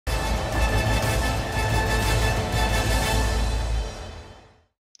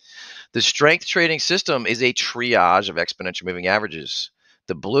The strength trading system is a triage of exponential moving averages.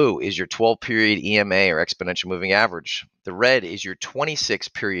 The blue is your 12-period EMA or exponential moving average. The red is your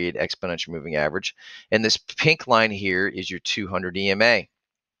 26-period exponential moving average. And this pink line here is your 200 EMA.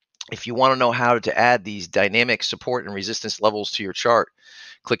 If you want to know how to add these dynamic support and resistance levels to your chart,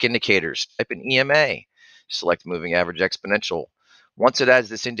 click indicators, type in EMA, select moving average exponential. Once it adds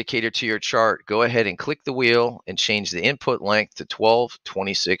this indicator to your chart, go ahead and click the wheel and change the input length to 12,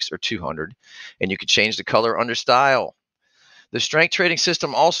 26, or 200. And you can change the color under style. The strength trading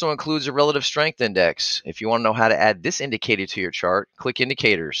system also includes a relative strength index. If you want to know how to add this indicator to your chart, click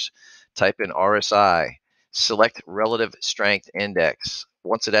indicators, type in RSI, select relative strength index.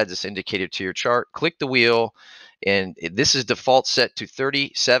 Once it adds this indicator to your chart, click the wheel, and this is default set to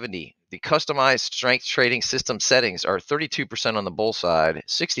 3070. The customized strength trading system settings are 32% on the bull side,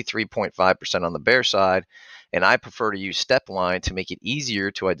 63.5% on the bear side, and I prefer to use step line to make it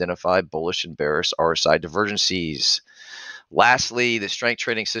easier to identify bullish and bearish RSI divergences. Lastly, the strength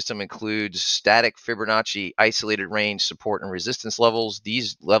trading system includes static Fibonacci isolated range support and resistance levels.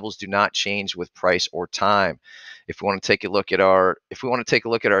 These levels do not change with price or time. If we want to take a look at our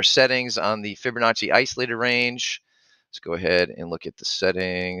settings on the Fibonacci isolated range, let's go ahead and look at the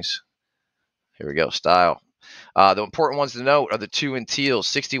settings. Here we go, style. The important ones to note are the 2 and teal.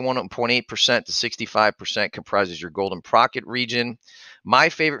 61.8% to 65% comprises your golden pocket region. My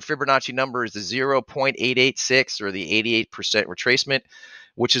favorite Fibonacci number is the 0.886 or the 88% retracement,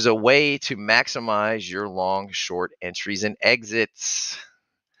 which is a way to maximize your long, short entries and exits.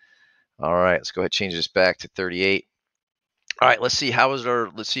 All right, let's go ahead and change this back to 38. All right, let's see how's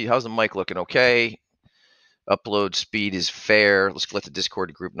the mic looking. Okay. Upload speed is fair. Let's let the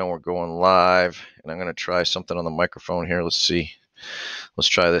Discord group know we're going live. And I'm going to try something on the microphone here. Let's see. Let's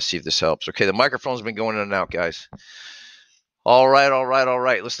try this, see if this helps. Okay, the microphone's been going in and out, guys. All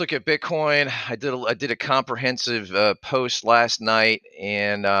right. Let's look at Bitcoin. I did a comprehensive post last night,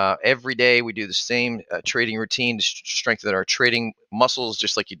 and every day we do the same trading routine to strengthen our trading muscles,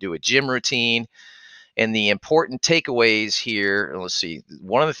 just like you do a gym routine. And the important takeaways here, let's see,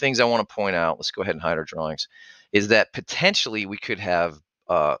 one of the things I want to point out, let's go ahead and hide our drawings, is that potentially we could have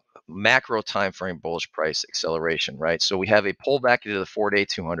macro time frame bullish price acceleration, right? So we have a pullback into the 4-day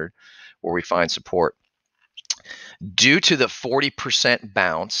 200 where we find support. Due to the 40%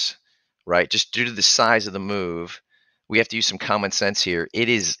 bounce, right, just due to the size of the move, we have to use some common sense here. It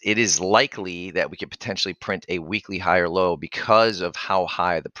is likely that we could potentially print a weekly higher low because of how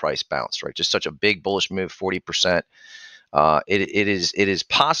high the price bounced, right? Just such a big bullish move, 40%. It is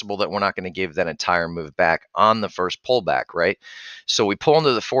possible that we're not going to give that entire move back on the first pullback, right? So we pull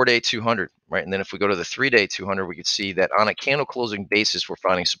into the 4-day 200, right? And then if we go to the 3-day 200, we could see that on a candle closing basis, we're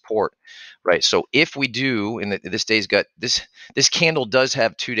finding support, right? So if we do, and this day's got this candle does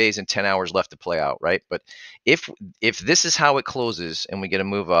have 2 days and 10 hours left to play out, right? But if this is how it closes and we get a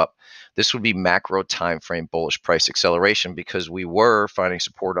move up, this would be macro time frame bullish price acceleration because we were finding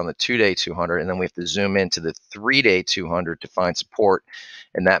support on the 2-day 200, and then we have to zoom into the 3-day 200 to find support,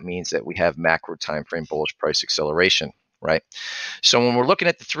 and that means that we have macro time frame bullish price acceleration, right? So when we're looking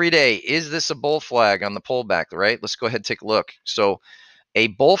at the 3-day, is this a bull flag on the pullback, right? Let's go ahead and take a look. So a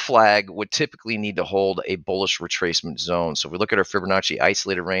bull flag would typically need to hold a bullish retracement zone. So if we look at our Fibonacci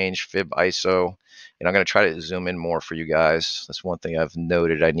isolated range, Fib ISO, and I'm going to try to zoom in more for you guys. That's one thing I've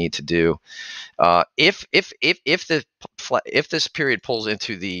noted I need to do. If this period pulls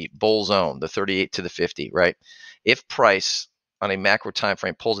into the bull zone, the 38 to the 50, right? If price on a macro time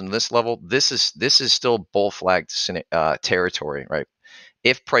frame pulls into this level, this is still bull flag territory, right?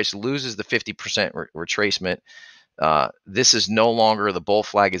 If price loses the 50% retracement, this is no longer, the bull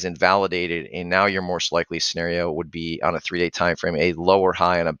flag is invalidated, and now your most likely scenario would be on a 3-day time frame, a lower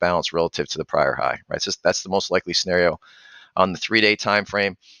high and a bounce relative to the prior high, right? So that's the most likely scenario on the 3-day time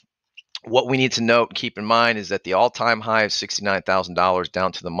frame. What we need to note and keep in mind is that the all-time high of $69,000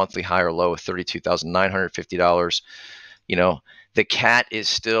 down to the monthly high or low of $32,950, you know, the cat is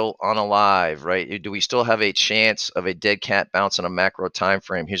still unalive, right? Do we still have a chance of a dead cat bounce on a macro time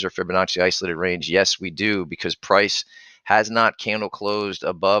frame? Here's our Fibonacci isolated range. Yes, we do, because price has not candle closed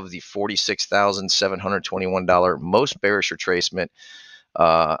above the $46,721 most bearish retracement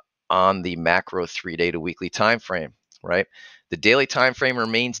on the macro 3-day to weekly time frame, right? The daily time frame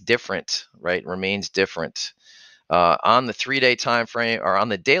remains different, right? Remains different. On the 3-day time frame, or on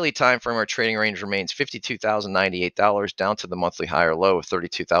the daily time frame, our trading range remains $52,098 down to the monthly high or low of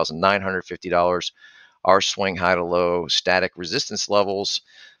 $32,950. Our swing high to low static resistance levels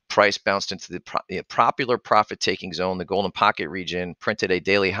price bounced into the popular profit-taking zone, the golden pocket region, printed a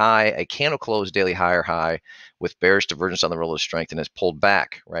daily high, a candle closed daily higher high with bearish divergence on the relative strength, and has pulled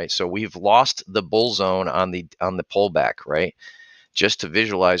back, right? So we've lost the bull zone on the pullback, right? Just to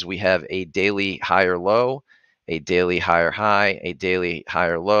visualize, we have a daily higher low, a daily higher high, a daily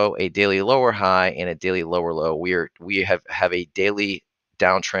higher low, a daily lower high, and a daily lower low. We have a daily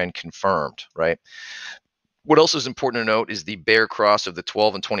downtrend confirmed, right? What else is important to note is the bear cross of the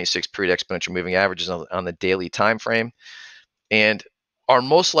 12 and 26 period exponential moving averages on the daily time frame. And our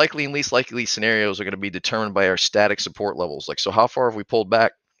most likely and least likely scenarios are going to be determined by our static support levels. Like, so how far have we pulled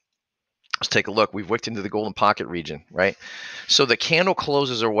back? Let's take a look. We've wicked into the golden pocket region, right? So the candle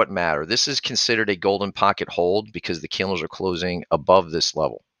closes are what matter. This is considered a golden pocket hold because the candles are closing above this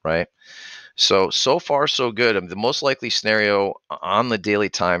level, right? So far, so good. The most likely scenario on the daily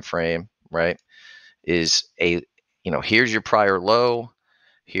time frame, right, is here's your prior low,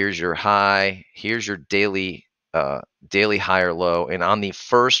 here's your high, here's your daily higher low, and on the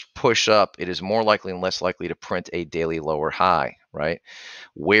first push up, it is more likely and less likely to print a daily lower high, right?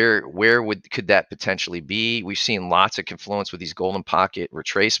 Where could that potentially be? We've seen lots of confluence with these golden pocket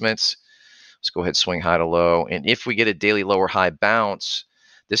retracements. Let's go ahead, swing high to low, and if we get a daily lower high bounce,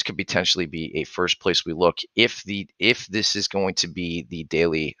 this could potentially be a first place we look if this is going to be the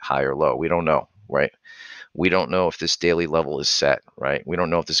daily higher low. We don't know, right? We don't know if this daily level is set, right? We don't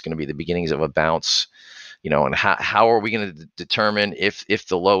know if this is going to be the beginnings of a bounce, and how are we going to determine if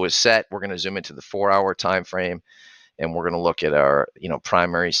the low is set? We're going to zoom into the 4-hour time frame, and we're going to look at our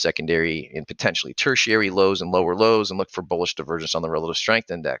primary, secondary, and potentially tertiary lows and lower lows, and look for bullish divergence on the relative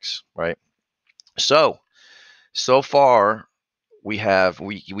strength index, right? So far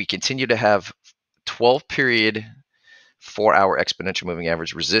we continue to have 12 period 4-hour exponential moving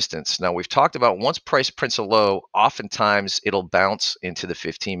average resistance. Now, we've talked about once price prints a low, oftentimes it'll bounce into the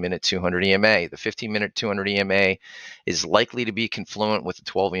 15-minute 200 EMA. The 15-minute 200 EMA is likely to be confluent with the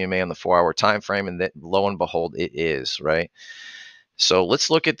 12 EMA on the 4-hour time frame, and that, lo and behold, it is, right? So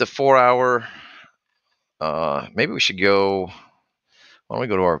let's look at the 4-hour. Maybe we should go. Why don't we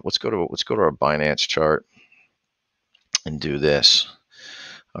go to our? Let's go to our Binance chart and do this.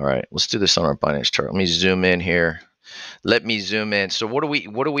 All right, let's do this on our Binance chart. Let me zoom in here. Let me zoom in. So what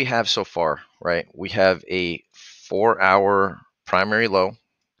do we have so far, right? We have a 4-hour primary low,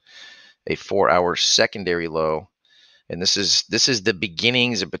 a 4-hour secondary low, and this is the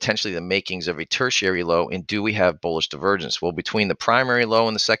beginnings and potentially the makings of a tertiary low. And do we have bullish divergence? Well, between the primary low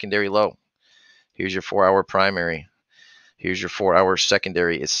and the secondary low, here's your 4-hour primary. Here's your 4-hour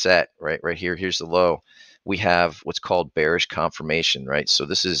secondary is set, right here. Here's the low. We have what's called bearish confirmation, right? So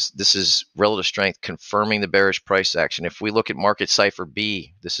this is relative strength confirming the bearish price action. If we look at market cipher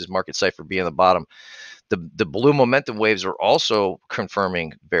B, this is market cipher B on the bottom. The blue momentum waves are also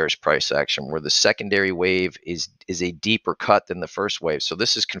confirming bearish price action, where the secondary wave is a deeper cut than the first wave. So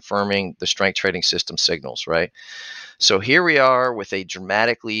this is confirming the strength trading system signals, right? So here we are with a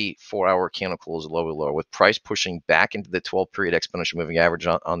dramatically 4-hour candle close lower low, with price pushing back into the 12-period exponential moving average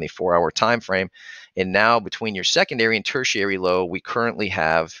on the 4-hour time frame. And now between your secondary and tertiary low, we currently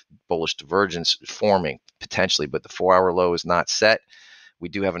have bullish divergence forming potentially, but the 4-hour low is not set. We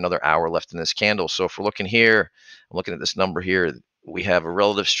do have another hour left in this candle. So if we're looking here, I'm looking at this number here, we have a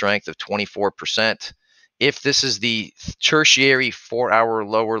relative strength of 24%. If this is the tertiary 4-hour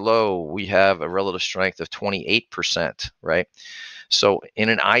lower low, we have a relative strength of 28%, right? So in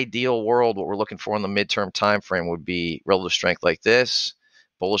an ideal world, what we're looking for in the midterm time frame would be relative strength like this,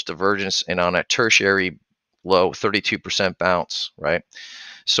 bullish divergence, and on a tertiary low, 32% bounce, right?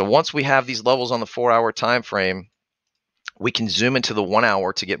 So once we have these levels on the 4-hour time frame, we can zoom into the 1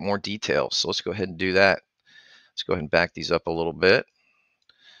 hour to get more details. So let's go ahead and do that. Let's go ahead and back these up a little bit.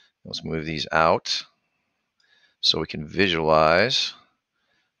 Let's move these out so we can visualize.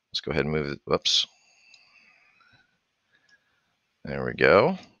 Let's go ahead and move it. Whoops. There we go.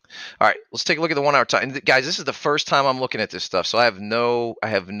 All right, let's take a look at the 1 hour time. And guys, this is the first time I'm looking at this stuff, so I have no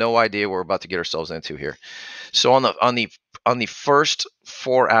idea what we're about to get ourselves into here. So on the first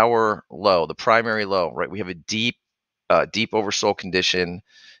 4-hour low, the primary low, right? We have a deep oversold condition,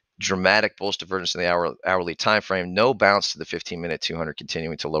 dramatic bullish divergence in the hourly time frame, no bounce to the 15-minute 200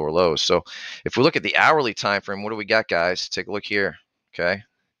 continuing to lower lows. So if we look at the hourly time frame, what do we got, guys? Take a look here. Okay,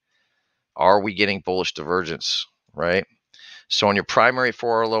 are we getting bullish divergence, right? So on your primary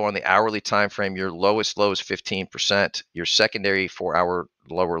 4-hour low on the hourly time frame, your lowest low is 15%. Your secondary 4-hour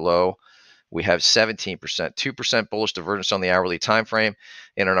lower low, we have 17%, 2% bullish divergence on the hourly time frame.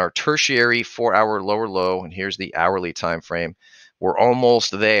 And on our tertiary 4-hour lower low, and here's the hourly time frame, we're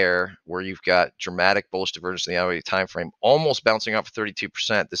almost there where you've got dramatic bullish divergence in the hourly time frame, almost bouncing off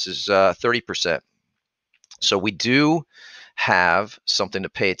 32%. This is 30%. So we do have something to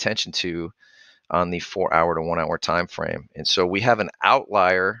pay attention to on the 4-hour to 1-hour time frame. And so we have an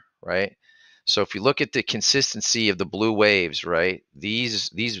outlier, right? So if you look at the consistency of the blue waves, right, the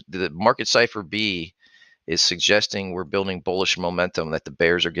market cipher B is suggesting we're building bullish momentum, that the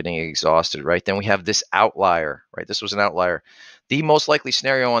bears are getting exhausted, right? Then we have this outlier, right? This was an outlier. The most likely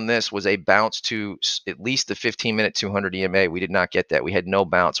scenario on this was a bounce to at least the 15-minute 200 EMA. We did not get that. We had no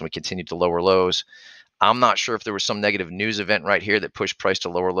bounce, and we continued to lower lows. I'm not sure if there was some negative news event right here that pushed price to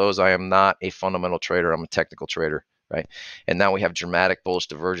lower lows. I am not a fundamental trader. I'm a technical trader, right? And now we have dramatic bullish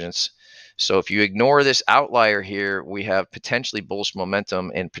divergence. So if you ignore this outlier here, we have potentially bullish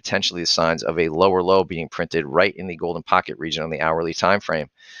momentum and potentially the signs of a lower low being printed right in the golden pocket region on the hourly time frame.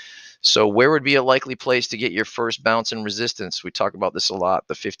 So where would be a likely place to get your first bounce and resistance? We talk about this a lot,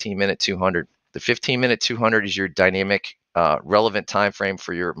 the 15-minute 200. The 15-minute 200 is your dynamic relevant time frame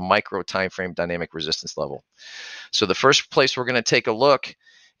for your micro time frame dynamic resistance level. So the first place we're going to take a look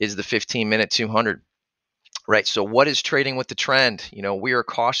is the 15-minute 200. Right. So what is trading with the trend? You know, we are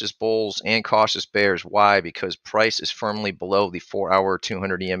cautious bulls and cautious bears. Why? Because price is firmly below the 4-hour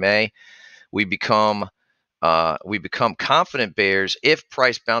 200 EMA. We become confident bears if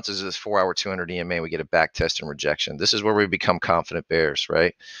price bounces this 4-hour 200 EMA. We get a back test and rejection. This is where we become confident bears,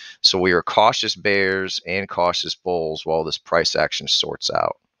 right? So we are cautious bears and cautious bulls while this price action sorts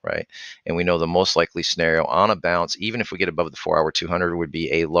out, right? And we know the most likely scenario on a bounce, even if we get above the 4-hour 200, would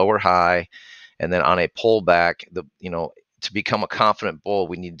be a lower high. And then on a pullback, to become a confident bull,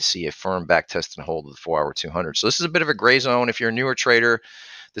 we need to see a firm back test and hold of the 4-hour 200. So this is a bit of a gray zone. If you're a newer trader,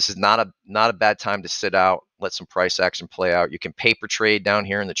 this is not a bad time to sit out, let some price action play out. You can paper trade down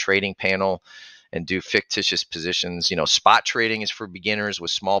here in the trading panel and do fictitious positions. Spot trading is for beginners with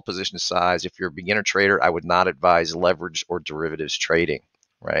small position size. If you're a beginner trader, I would not advise leverage or derivatives trading,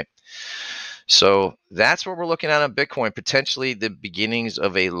 right? So that's what we're looking at on Bitcoin, potentially the beginnings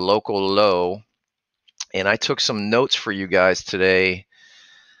of a local low. And I took some notes for you guys today.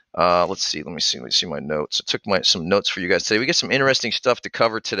 Let's see. Let me see my notes. I took some notes for you guys today. We got some interesting stuff to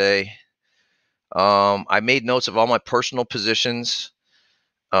cover today. I made notes of all my personal positions.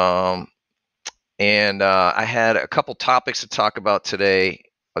 And I had a couple topics to talk about today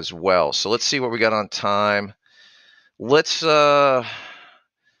as well. So let's see what we got on time. Let's see.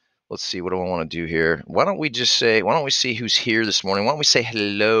 What do I want to do here? Why don't we see who's here this morning? Why don't we say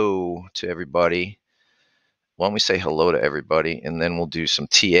hello to everybody? Why don't we say hello to everybody, and then we'll do some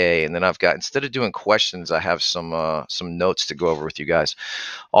TA. And then I've got, instead of doing questions, I have some notes to go over with you guys.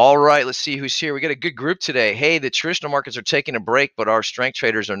 All right, let's see who's here. We got a good group today. Hey, the traditional markets are taking a break, but our strength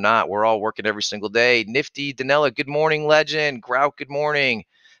traders are not. We're all working every single day. Nifty, Danella, good morning, legend. Grout, good morning.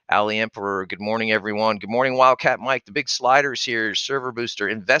 Ali Emperor, good morning, everyone. Good morning, Wildcat Mike. The big sliders here. Server Booster,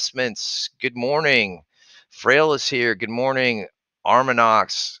 Investments, good morning. Frail is here. Good morning.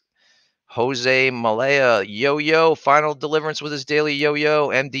 Arminox. Jose Malaya, yo, final deliverance with his daily yo,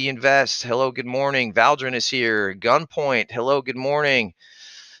 MD Invest, hello, good morning. Valdrin is here. Gunpoint, hello, good morning.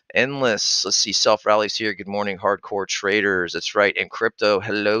 Endless, let's see, Self Rally's here, good morning. Hardcore Traders, that's right. And Crypto,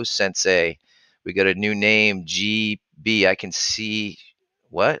 hello, Sensei. We got a new name, GB. I can see,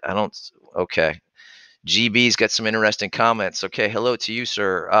 what? Okay. GB's got some interesting comments. Okay, hello to you,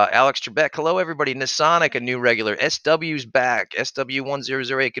 sir. Alex Trebek, hello, everybody. Nisonic, a new regular. SW's back.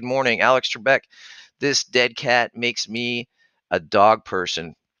 SW1008, good morning. Alex Trebek, this dead cat makes me a dog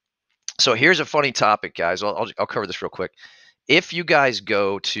person. So here's a funny topic, guys. I'll cover this real quick. If you guys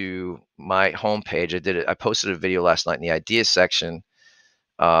go to my homepage, I posted a video last night in the ideas section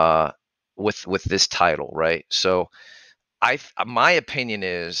with this title, right? So my opinion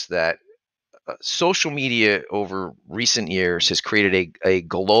is that social media over recent years has created a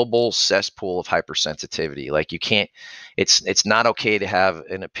global cesspool of hypersensitivity. Like it's not okay to have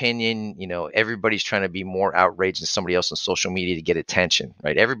an opinion. Everybody's trying to be more outraged than somebody else on social media to get attention,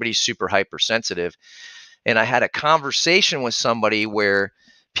 right? Everybody's super hypersensitive. And I had a conversation with somebody where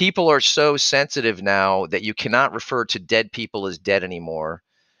people are so sensitive now that you cannot refer to dead people as dead anymore.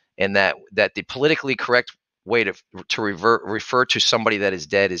 And that the politically correct way to refer to somebody that is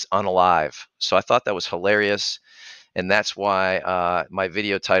dead is unalive. So I thought that was hilarious. And that's why my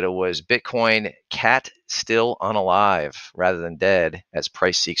video title was Bitcoin Cat Still Unalive rather than Dead as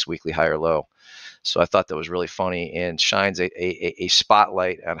Price Seeks Weekly Higher Low. So I thought that was really funny and shines a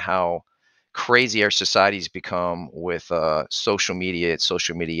spotlight on how crazy our society's become with social media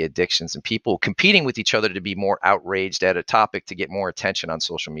addictions and people competing with each other to be more outraged at a topic to get more attention on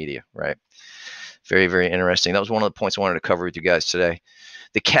social media, right? Very, very interesting. That was one of the points I wanted to cover with you guys today.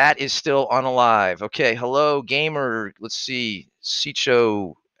 The cat is still unalive. Okay, hello, gamer. Let's see.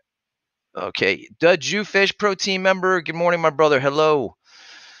 Sicho. Okay, the Jewfish Pro Team member. Good morning, my brother. Hello.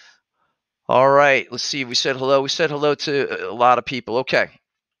 All right, let's see. We said hello. We said hello to a lot of people. Okay.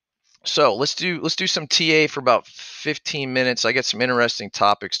 So let's do some TA for about 15 minutes. I got some interesting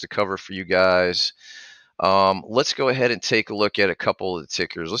topics to cover for you guys. Let's go ahead and take a look at a couple of the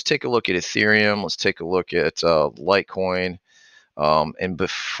tickers. Let's take a look at Ethereum. Let's take a look at Litecoin. And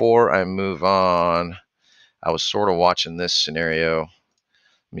before I move on, I was sort of watching this scenario. Let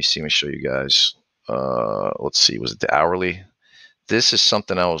me see. Let me show you guys. Let's see. Was it the hourly? This is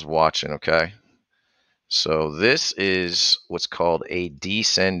something I was watching. Okay. So this is what's called a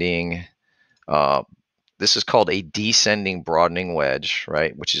descending. This is called a descending broadening wedge,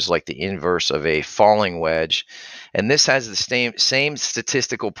 right? Which is like the inverse of a falling wedge. And this has the same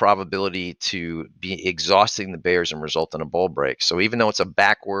statistical probability to be exhausting the bears and result in a bull break. So even though it's a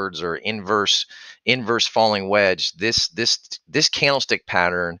backwards or inverse falling wedge, this candlestick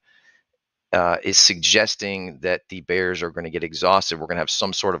pattern is suggesting that the bears are going to get exhausted. We're going to have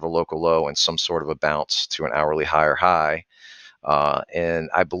some sort of a local low and some sort of a bounce to an hourly high or high. And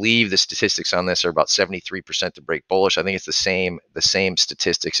I believe the statistics on this are about 73% to break bullish. I think it's the same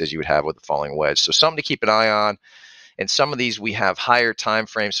statistics as you would have with the falling wedge. So something to keep an eye on. And some of these we have higher time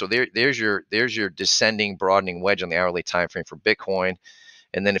frames. So there's your descending broadening wedge on the hourly time frame for Bitcoin.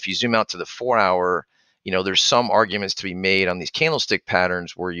 And then if you zoom out to the 4 hour, there's some arguments to be made on these candlestick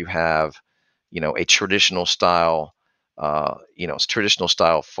patterns where you have, a traditional style, traditional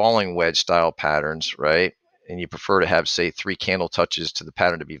style falling wedge style patterns, right? And you prefer to have, say, 3 candle touches to the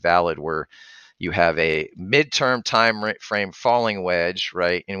pattern to be valid, where you have a midterm time frame falling wedge,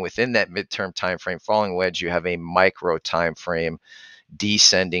 right? And within that midterm time frame falling wedge, you have a micro time frame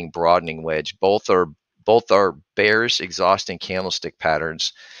descending broadening wedge. Both are bearish exhausting candlestick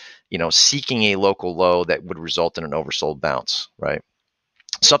patterns, seeking a local low that would result in an oversold bounce, right?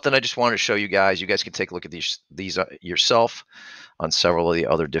 Something I just wanted to show you guys. You guys can take a look at these yourself on several of the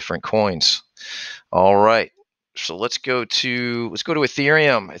other different coins. All right. So let's go to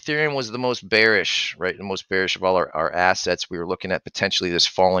Ethereum. Ethereum was the most bearish, right? The most bearish of all our assets. We were looking at potentially this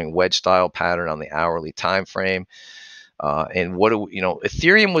falling wedge style pattern on the hourly time frame. And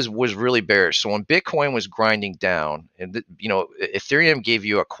Ethereum was really bearish. So when Bitcoin was grinding down, and Ethereum gave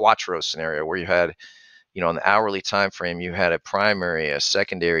you a quattro scenario where you had, on the hourly time frame, you had a primary, a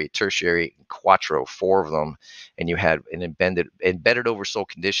secondary, tertiary, quattro, 4 of them, and you had an embedded oversold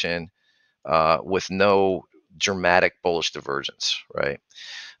condition with no dramatic bullish divergence, right?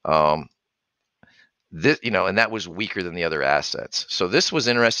 And that was weaker than the other assets. So this was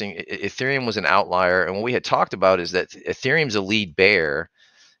interesting. Ethereum was an outlier, and what we had talked about is that Ethereum's a lead bear.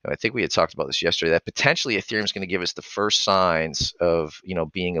 I think we had talked about this yesterday, that potentially Ethereum's going to give us the first signs of,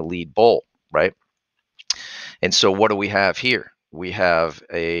 being a lead bull, right? And so what do we have here? We have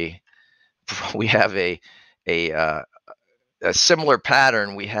a similar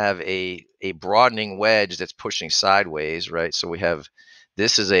pattern. We have a broadening wedge that's pushing sideways, right? So we have,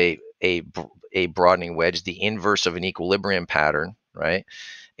 this is a broadening wedge, the inverse of an equilibrium pattern, right?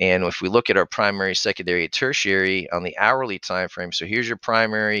 And if we look at our primary, secondary, tertiary on the hourly time frame, so here's your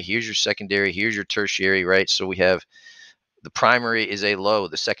primary, here's your secondary, here's your tertiary, right? So we have the primary is a low,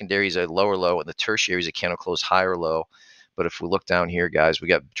 the secondary is a lower low, and the tertiary is a candle close higher low. But if we look down here, guys, we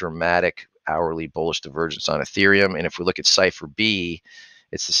got dramatic hourly bullish divergence on Ethereum. And if we look at Cipher B,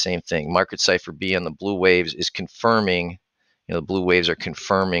 it's the same thing. Market Cipher B on the blue waves is confirming, the blue waves are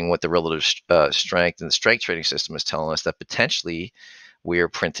confirming what the relative strength and the strength trading system is telling us, that potentially we are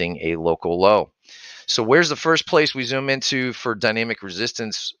printing a local low. So where's the first place we zoom into for dynamic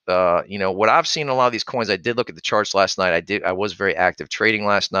resistance? What I've seen in a lot of these coins, I did look at the charts last night. I was very active trading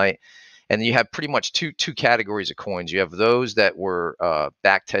last night. And you have pretty much two categories of coins. You have those that were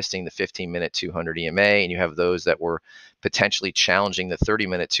back testing the 15-minute 200 EMA, and you have those that were potentially challenging the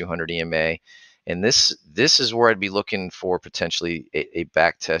 30-minute 200 EMA. And this is where I'd be looking for potentially a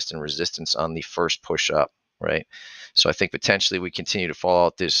back test and resistance on the first push up, right? So I think potentially we continue to fall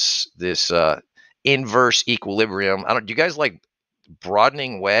out this inverse equilibrium. Do you guys like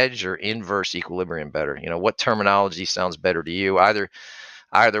broadening wedge or inverse equilibrium better? What terminology sounds better to you?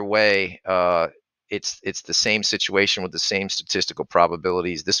 Either way, it's the same situation with the same statistical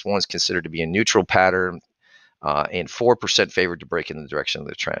probabilities. This one's considered to be a neutral pattern, and 4% favored to break in the direction of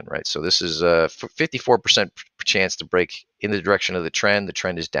the trend, right? So this is a 54% chance to break in the direction of the trend. The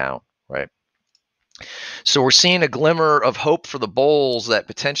trend is down, right? So we're seeing a glimmer of hope for the bulls that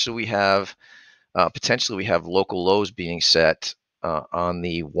potentially we have local lows being set on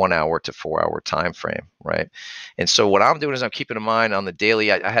the 1 hour to 4 hour time frame, right? And so what I'm doing is I'm keeping in mind on the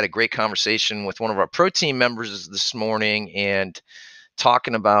daily. I had a great conversation with one of our pro team members this morning, and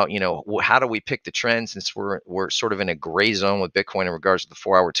talking about, how do we pick the trend, since we're sort of in a gray zone with Bitcoin in regards to the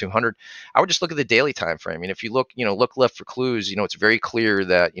 4 hour 200. I would just look at the daily time frame. And if you look left for clues, it's very clear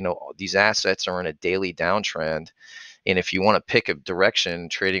that these assets are in a daily downtrend. And if you want to pick a direction,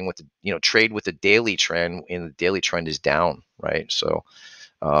 trading with trade with the daily trend, and the daily trend is down, right? So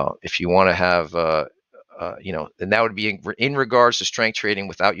if you want to have and that would be in regards to strength trading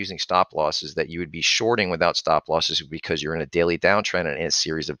without using stop losses, that you would be shorting without stop losses because you're in a daily downtrend and in a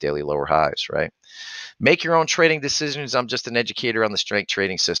series of daily lower highs, right? Make your own trading decisions. I'm just an educator on the strength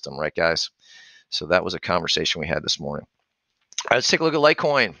trading system, right, guys? So that was a conversation we had this morning. All right, let's take a look at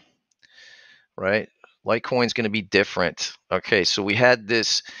Litecoin, right? Litecoin's going to be different. Okay, so we had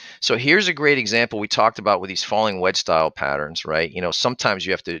this. So here's a great example we talked about with these falling wedge style patterns, right? Sometimes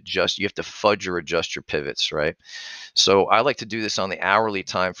you have to fudge or adjust your pivots, right? So I like to do this on the hourly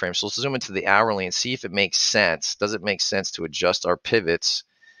time frame. So let's zoom into the hourly and see if it makes sense. Does it make sense to adjust our pivots?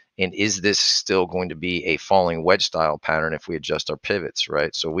 And is this still going to be a falling wedge style pattern if we adjust our pivots,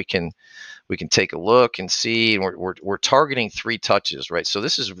 right? So we can take a look and see, and we're targeting 3 touches, right? So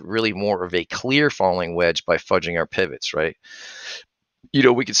this is really more of a clear falling wedge by fudging our pivots, right?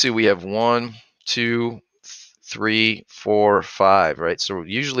 We can see we have 1, 2, 3, 4, 5, right? So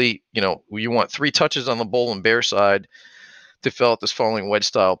usually, you want 3 touches on the bull and bear side to fill out this falling wedge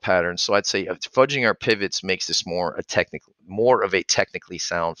style pattern. So I'd say fudging our pivots makes this more of a technically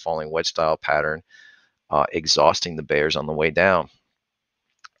sound falling wedge style pattern, exhausting the bears on the way down.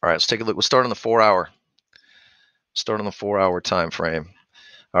 All right, let's take a look. We'll start on the 4 hour. Start on the 4 hour time frame.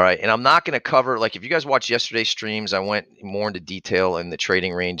 All right, and I'm not going to cover, like, if you guys watched yesterday's streams, I went more into detail in the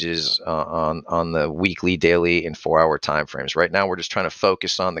trading ranges on the weekly, daily, and 4 hour time frames. Right now, we're just trying to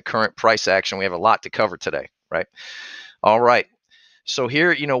focus on the current price action. We have a lot to cover today, right? All right. So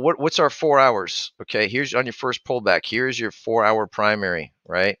here, what's our 4 hours? Okay, here's on your first pullback. Here's your 4 hour primary,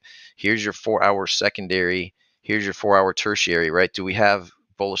 right? Here's your 4 hour secondary. Here's your 4 hour tertiary, right? Do we have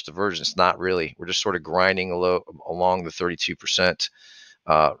bullish divergence? Not really. We're just sort of grinding along the 32%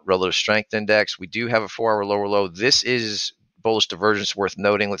 relative strength index. We do have a 4 hour lower low. This is bullish divergence worth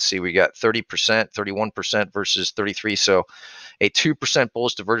noting. Let's see, we got 30%, 31% versus 33. So a 2%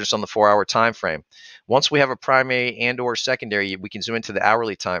 bullish divergence on the 4 hour time frame. Once we have a primary and or secondary, we can zoom into the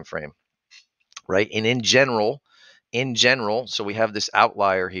hourly time frame, right? And in general, so we have this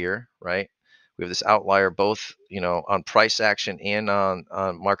outlier here, right? We have this outlier both, on price action and on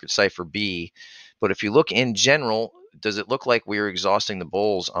market cipher B. But if you look in general, does it look like we're exhausting the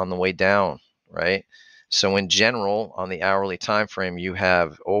bulls on the way down, right? So in general, on the hourly time frame, you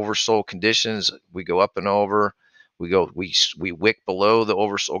have oversold conditions. We go up and over. We wick below the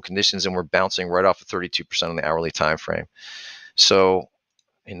oversold conditions, and we're bouncing right off of 32% on the hourly time frame. So,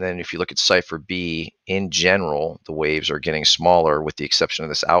 and then if you look at cipher B, in general, the waves are getting smaller with the exception of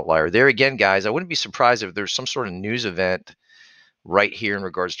this outlier. There again, guys, I wouldn't be surprised if there's some sort of news event right here in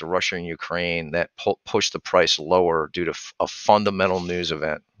regards to Russia and Ukraine that pushed the price lower due to a fundamental news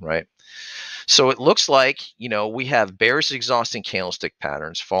event, right? So it looks like, we have bearish exhausting candlestick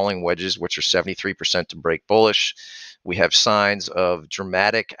patterns, falling wedges, which are 73% to break bullish. We have signs of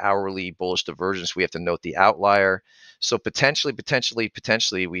dramatic hourly bullish divergence. We have to note the outlier. So potentially,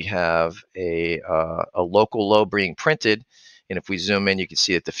 we have a local low being printed. And if we zoom in, you can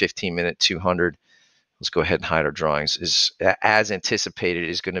see that the 15-minute 200, let's go ahead and hide our drawings, is, as anticipated,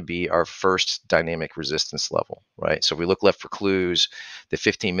 is going to be our first dynamic resistance level, right? So if we look left for clues, the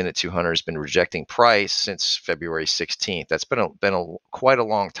 15-minute 200 has been rejecting price since February 16th. That's been quite a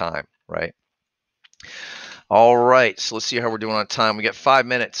long time, right? All right, so let's see how we're doing on time. We got 5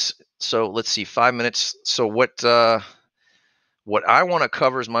 minutes. So let's see, 5 minutes. So what I want to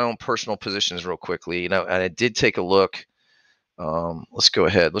cover is my own personal positions real quickly. And I did take a look. Let's go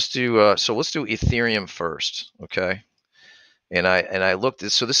ahead. Let's do Ethereum first, okay? And I looked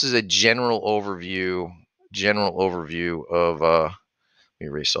at, so this is a general overview of let me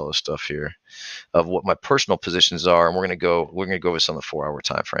erase all this stuff here, of what my personal positions are, and we're gonna go over this on the 4 hour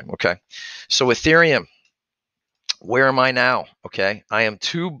time frame, okay? So Ethereum, where am I now? Okay, I am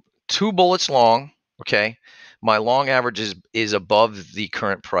two bullets long, okay? My long average is above the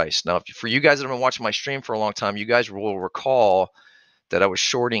current price. Now, for you guys that have been watching my stream for a long time, you guys will recall that I was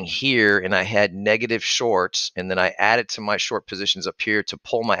shorting here and I had negative shorts, and then I added to my short positions up here to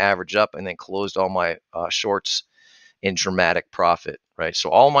pull my average up, and then closed all my shorts in dramatic profit, right? So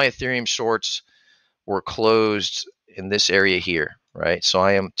all my Ethereum shorts were closed in this area here, right? So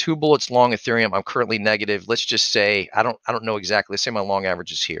I am 2 bullets long Ethereum. I'm currently negative. Let's just say I don't know exactly. Let's say my long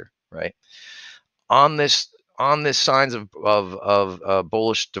average is here, right? On this signs of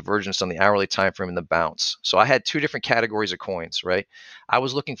bullish divergence on the hourly time frame and the bounce. So I had 2 different categories of coins, right? I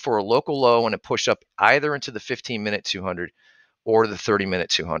was looking for a local low and a push up either into the 15-minute 200 or the 30-minute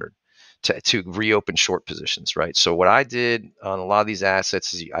 200 to reopen short positions, right? So what I did on a lot of these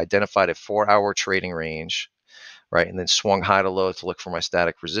assets is you identified a 4-hour trading range, right? And then swung high to low to look for my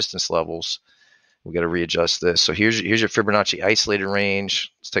static resistance levels. We got to readjust this. So here's your Fibonacci isolated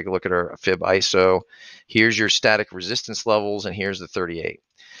range. Let's take a look at our Fib ISO. Here's your static resistance levels, and here's the 38.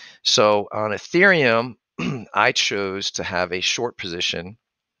 So on Ethereum, I chose to have a short position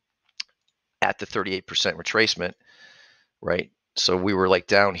at the 38% retracement, right? So we were like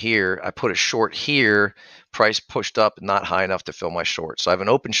down here. I put a short here. Price pushed up, not high enough to fill my short. So I have an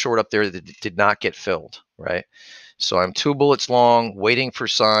open short up there that did not get filled, right? So I'm 2 bullets long, waiting for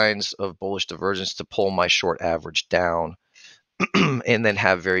signs of bullish divergence to pull my short average down and then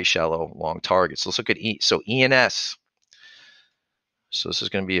have very shallow long targets. Let's look at ENS. So this is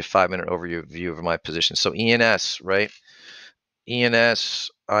going to be a 5-minute overview of my position. So ENS, right? ENS,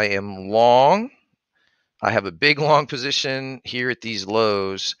 I am long. I have a big long position here at these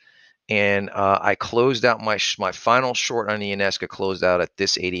lows, and I closed out my final short on ENS. Closed out at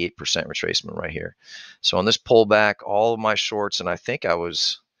this 88% retracement right here. So on this pullback, all of my shorts, and I think I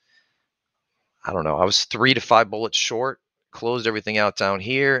was 3 to 5 bullets short. Closed everything out down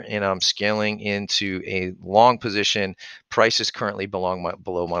here, and I'm scaling into a long position. Price is currently below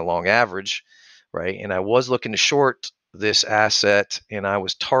my long average, right? And I was looking to short this asset, and I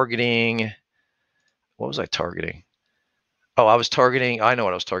was targeting. What was I targeting? Oh, I know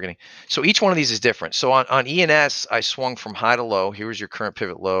what I was targeting. So each one of these is different. So on ENS, I swung from high to low. Here was your current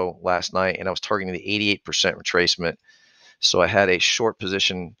pivot low last night, and I was targeting the 88% retracement. So I had a short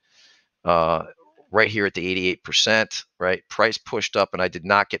position right here at the 88%, right? Price pushed up, and I did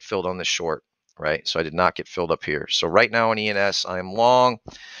not get filled on the short, right? So I did not get filled up here. So right now on ENS, I am long,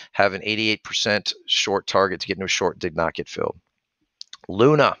 have an 88% short target to get no short, did not get filled.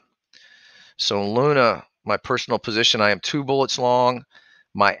 Luna. So Luna, my personal position, I am 2 bullets long.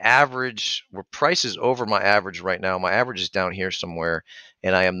 My average, price is over my average right now. My average is down here somewhere,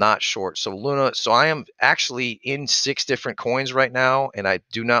 and I am not short. So Luna, so I am actually in 6 different coins right now, and I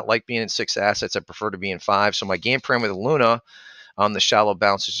do not like being in 6 assets. I prefer to be in 5. So my game plan with Luna on the shallow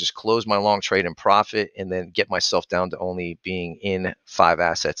bounce is just close my long trade and profit, and then get myself down to only being in 5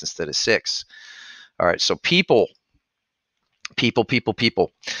 assets instead of 6. All right, so people.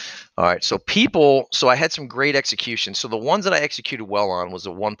 All right, so I had some great execution. So the ones that I executed well on was a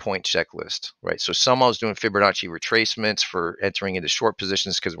 1-point checklist, right? So some I was doing Fibonacci retracements for entering into short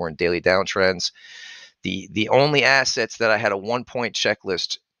positions because we're in daily downtrends. The only assets that I had a 1-point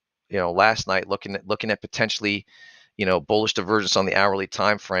checklist, last night looking at potentially, bullish divergence on the hourly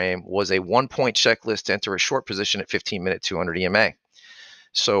time frame was a 1-point checklist to enter a short position at 15-minute 200 EMA.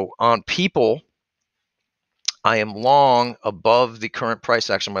 So on people, I am long above the current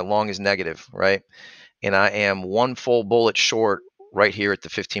price action. My long is negative, right? And I am 1 full bullet short right here at the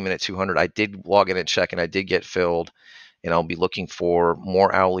 15-minute 200. I did log in and check, and I did get filled. And I'll be looking for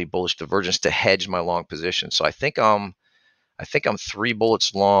more hourly bullish divergence to hedge my long position. So I think I'm 3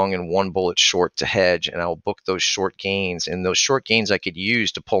 bullets long and 1 bullet short to hedge, and I'll book those short gains. And those short gains I could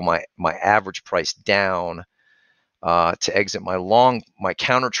use to pull my average price down to exit my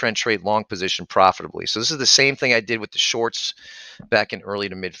counter trend trade long position profitably. So this is the same thing I did with the shorts back in early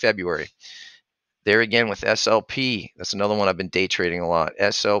to mid-February. There again with SLP, that's another one I've been day trading a lot.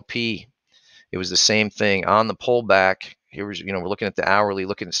 SLP, it was the same thing on the pullback. Here was, we're looking at the hourly,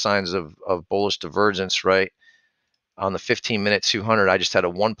 looking at signs of bullish divergence, right? On the 15-minute 200, I just had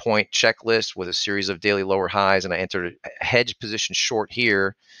a 1-point checklist with a series of daily lower highs, and I entered a hedge position short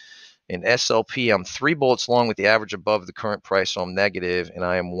here. In SLP, I'm 3 bullets long with the average above the current price, so I'm negative, and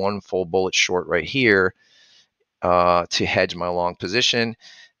I am 1 full bullet short right here to hedge my long position.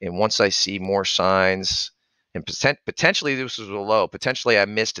 And once I see more signs, and potentially this was a low, potentially I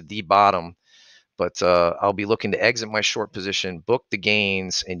missed the bottom, but I'll be looking to exit my short position, book the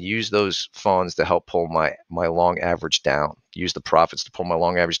gains, and use those funds to help pull my long average down. Use the profits to pull my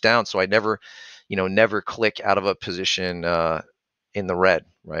long average down, so I never click out of a position in the red,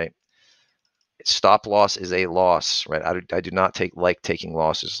 right? Stop loss is a loss, right? I do not like taking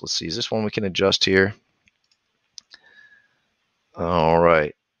losses. Let's see, is this one we can adjust here? All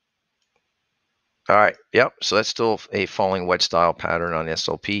right. Yep. So that's still a falling wedge style pattern on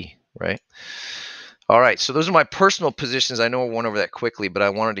SLP, right? All right. So those are my personal positions. I know I went over that quickly, but I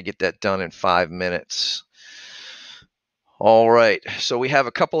wanted to get that done in 5 minutes. All right, so we have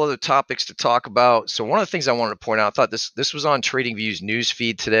a couple other topics to talk about. So one of the things I wanted to point out, I thought this was on TradingView's news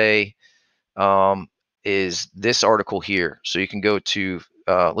feed today, is this article here. So you can go to,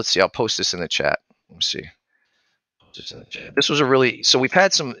 let's see, I'll post this in the chat. Let me see. This was a really, so we've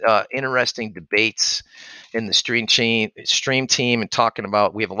had some interesting debates in the stream team, and talking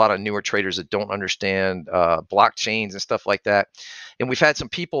about, we have a lot of newer traders that don't understand blockchains and stuff like that. And we've had some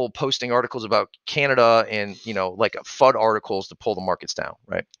people posting articles about Canada and, like FUD articles to pull the markets down,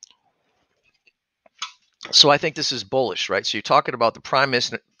 right? So I think this is bullish, right? So you're talking about the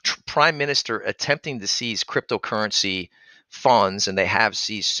prime minister attempting to seize cryptocurrency funds, and they have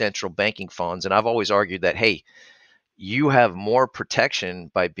seized central banking funds. And I've always argued that, hey, you have more protection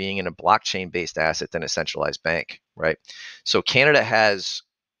by being in a blockchain-based asset than a centralized bank, right? So Canada has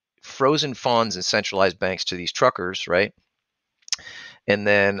frozen funds and centralized banks to these truckers, right? And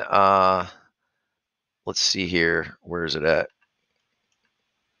then let's see here. Where is it at?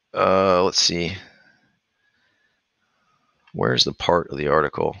 Let's see. Where's the part of the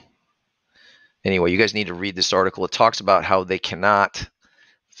article? Anyway, you guys need to read this article. It talks about how they cannot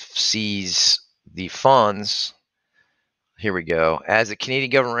seize the funds. Here we go. As the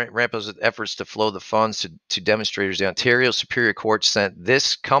Canadian government ramps up efforts to flow the funds to demonstrators, the Ontario Superior Court sent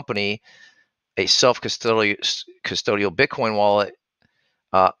this company a self-custodial Bitcoin wallet,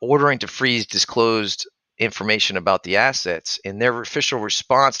 ordering to freeze disclosed information about the assets. In their official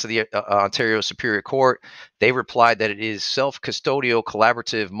response to the Ontario Superior Court, they replied that it is self-custodial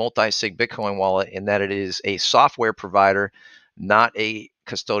collaborative multi-sig Bitcoin wallet, and that it is a software provider, not a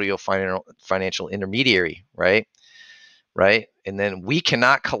custodial financial intermediary, right? And then we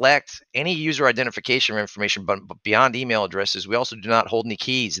cannot collect any user identification information but beyond email addresses. We also do not hold any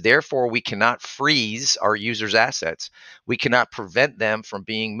keys. Therefore, we cannot freeze our users' assets. We cannot prevent them from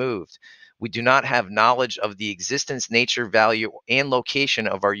being moved. We do not have knowledge of the existence, nature, value, and location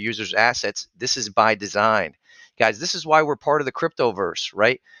of our users' assets. This is by design. Guys, this is why we're part of the cryptoverse,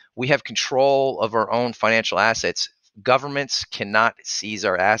 right? We have control of our own financial assets. Governments cannot seize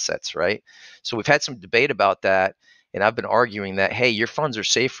our assets, right? So we've had some debate about that. And I've been arguing that, hey, your funds are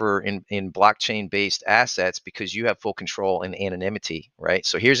safer in blockchain-based assets because you have full control and anonymity, right?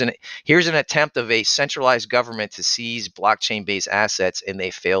 So here's an attempt of a centralized government to seize blockchain-based assets, and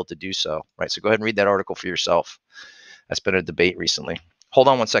they failed to do so, right? So go ahead and read that article for yourself. That's been a debate recently. Hold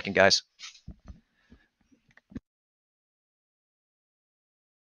on one second, guys.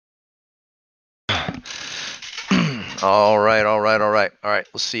 All right.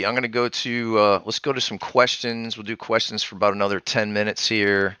 Let's see. I'm going to go to, let's go to some questions. We'll do questions for about another 10 minutes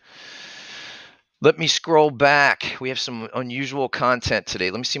here. Let me scroll back. We have some unusual content today.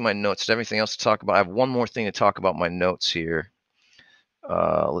 Let me see my notes. Is there anything else to talk about? I have one more thing to talk about my notes here.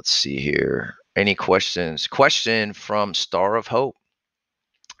 Let's see here. Any questions? Question from Star of Hope.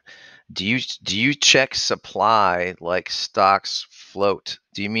 Do you check supply like stocks float?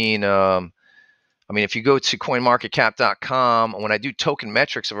 Do you mean if you go to coinmarketcap.com, when I do token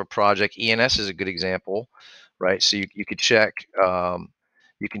metrics of a project, ENS is a good example, right? So you could check,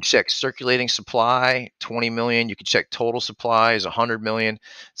 you can check circulating supply, 20 million. You can check total supply is 100 million.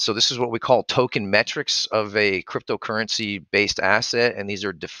 So this is what we call token metrics of a cryptocurrency-based asset, and these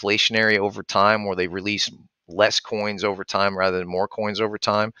are deflationary over time, where they release less coins over time rather than more coins over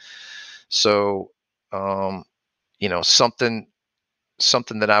time. So,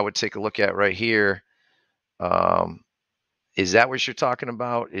 something that I would take a look at right here. Is that what you're talking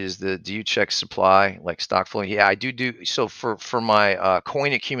about? Do you check supply like stock flow? Yeah, I do. So for my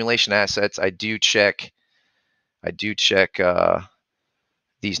coin accumulation assets, I do check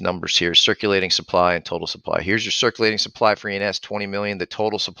these numbers here: circulating supply and total supply. Here's your circulating supply for ENS, 20 million. The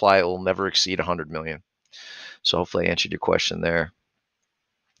total supply will never exceed 100 million. So hopefully I answered your question there.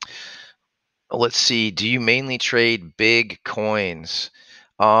 Let's see. Do you mainly trade big coins?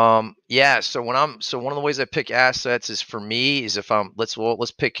 Yeah. So one of the ways I pick assets is, for me, is if I'm let's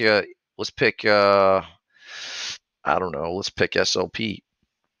pick I don't know. Let's pick SLP.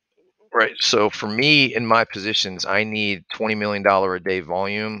 Right. So for me, in my positions, I need $20 million a day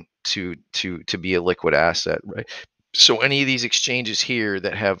volume to be a liquid asset. Right. So any of these exchanges here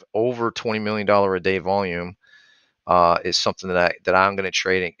that have over $20 million a day volume is something that I'm going to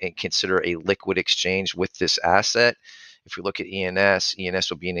trade and consider a liquid exchange with this asset. If we look at ENS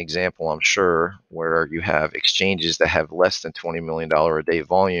will be an example, I'm sure, where you have exchanges that have less than $20 million a day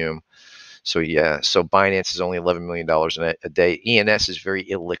volume. So yeah, so Binance is only $11 million a day. ENS is very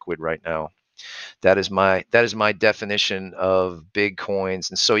illiquid right now. That is my definition of big coins.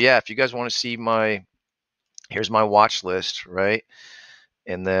 And so yeah, if you guys want to see here's my watch list, right?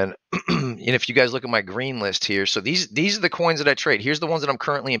 And then, and if you guys look at my green list here, so these are the coins that I trade. Here's the ones that I'm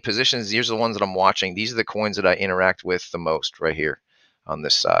currently in positions. These are the ones that I'm watching. These are the coins that I interact with the most right here on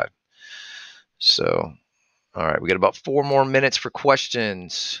this side. So, all right, we got about 4 more minutes for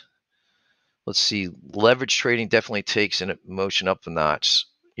questions. Let's see. Leverage trading definitely takes an emotion up a notch.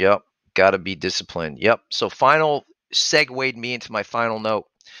 Yep. Got to be disciplined. Yep. So final segued me into my final note.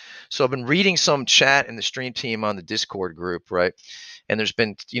 So I've been reading some chat in the stream team on the Discord group, right? And there's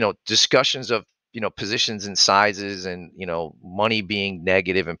been, discussions of, positions and sizes and, money being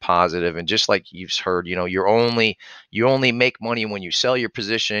negative and positive. And just like you've heard, you only make money when you sell your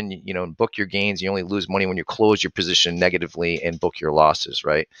position, and book your gains. You only lose money when you close your position negatively and book your losses,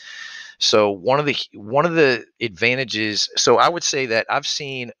 right? So one of the advantages, so I would say that I've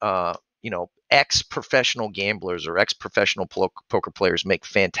seen, ex-professional gamblers or ex-professional poker players make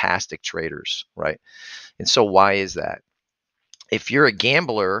fantastic traders, right? And so why is that? If you're a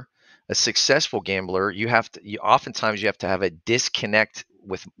gambler, a successful gambler, oftentimes you have to have a disconnect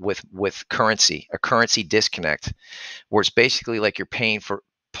with currency, a currency disconnect, where it's basically like you're playing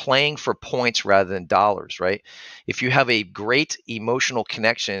for points rather than dollars, right? If you have a great emotional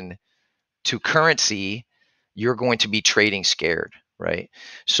connection to currency, you're going to be trading scared, right?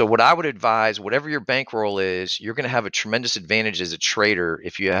 So what I would advise, whatever your bankroll is, you're going to have a tremendous advantage as a trader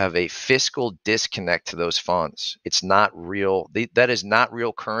if you have a fiscal disconnect to those funds. It's not real. That is not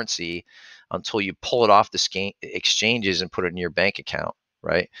real currency until you pull it off the exchanges and put it in your bank account,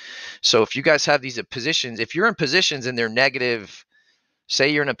 right? So if you guys have these positions, if you're in positions and they're negative, say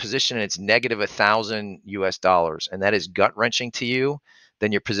you're in a position and it's negative $1,000 and that is gut wrenching to you,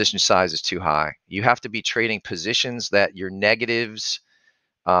 then your position size is too high. You have to be trading positions that your negatives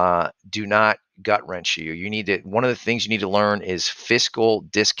do not gut wrench you. One of the things you need to learn is fiscal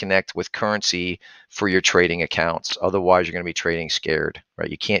disconnect with currency for your trading accounts. Otherwise, you're going to be trading scared,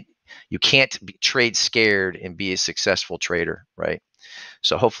 right? You can't trade scared and be a successful trader, right?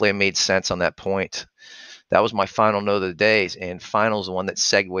 So hopefully it made sense on that point. That was my final note of the day, and final is the one that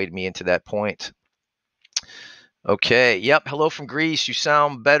segued me into that point. Okay. Yep. Hello from Greece. You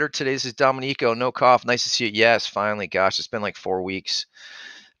sound better today. This is Dominico. No cough. Nice to see you. Yes, finally. Gosh, it's been like 4 weeks.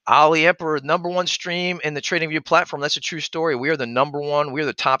 Ali Emperor, #1 stream in the TradingView platform. That's a true story. We are the #1. We are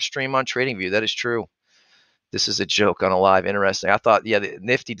the top stream on TradingView. That is true. This is a joke on a live. Interesting. I thought, yeah, the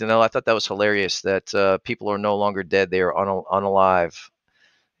nifty to know. I thought that was hilarious that people are no longer dead. They are unalive.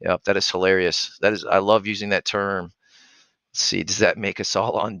 Yep. That is hilarious. I love using that term. Let's see, does that make us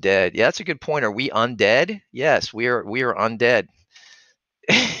all undead? Yeah, that's a good point. Are we undead? Yes, we are undead.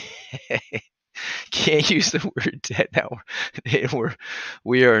 Can't use the word dead now.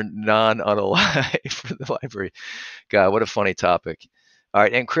 We are non-unalive for the library. God, what a funny topic. All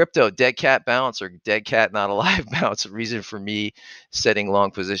right, and crypto, dead cat bounce or dead cat not alive bounce. Reason for me setting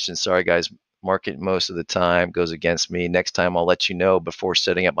long positions. Sorry, guys. Market most of the time goes against me. Next time I'll let you know before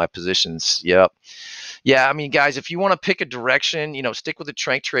setting up my positions. Yep. Yeah, I mean, guys, if you want to pick a direction, stick with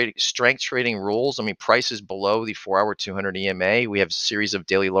the strength trading rules. I mean, price is below the 4-hour 200 EMA. We have a series of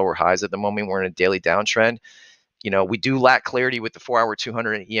daily lower highs at the moment. We're in a daily downtrend. We do lack clarity with the 4-hour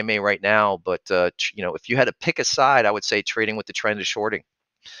 200 EMA right now, but if you had to pick a side, I would say trading with the trend is shorting,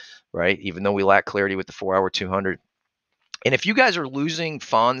 right? Even though we lack clarity with the 4-hour 200. And if you guys are losing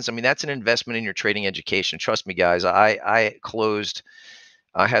funds, I mean, that's an investment in your trading education. Trust me, guys. I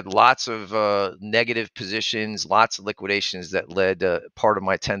had lots of negative positions, lots of liquidations that led part of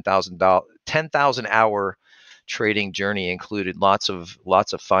my 10,000 hour trading journey included lots of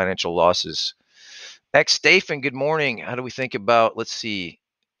financial losses. Ex Stephen, good morning. How do we think about? Let's see.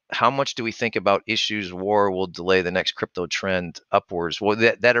 How much do we think about issues war will delay the next crypto trend upwards? Well,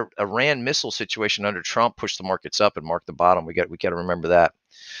 that Iran missile situation under Trump pushed the markets up and marked the bottom. We got to remember that.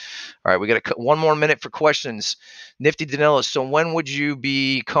 All right, we got 1 more minute for questions. Nifty Danilo, so when would you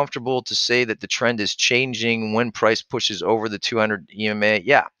be comfortable to say that the trend is changing when price pushes over the 200 EMA?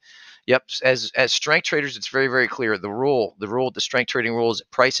 Yeah. Yep. As strength traders, it's very, very clear. The strength trading rule is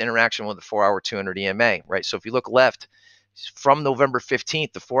price interaction with the 4-hour 200 EMA, right? So if you look left, from November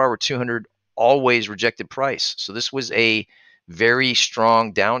 15th, the 4-hour 200 always rejected price. So this was a very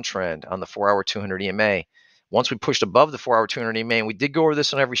strong downtrend on the 4-hour 200 EMA. Once we pushed above the 4-hour 200 EMA, and we did go over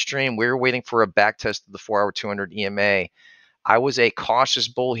this on every stream, we were waiting for a back test of the 4-hour 200 EMA. I was a cautious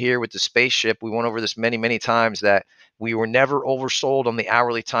bull here with the spaceship. We went over this many, many times that we were never oversold on the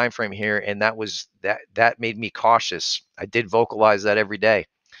hourly time frame here, and that made me cautious. I did vocalize that every day.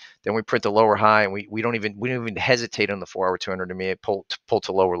 Then we print the lower high, and we don't even hesitate on the 4-hour 200 EMA, pull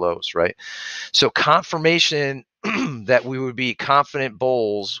to lower lows, right? So confirmation that we would be confident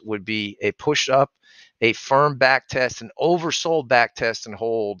bulls would be a push up a firm back test, an oversold back test and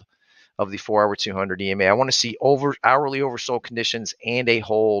hold of the 4-hour 200 EMA. I want to see hourly oversold conditions and a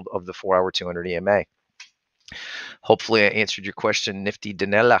hold of the 4-hour 200 EMA. Hopefully I answered your question, Nifty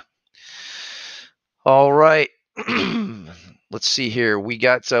Danella. All right. Let's see here. We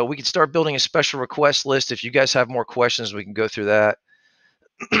got we can start building a special request list. If you guys have more questions, we can go through that.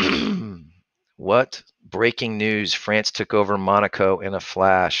 What? Breaking news. France took over Monaco in a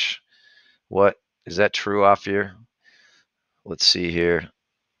flash. What? Is that true, off here? Let's see here.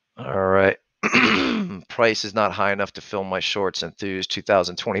 All right. Price is not high enough to fill my shorts. Enthused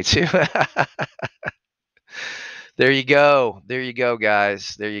 2022. There you go. There you go,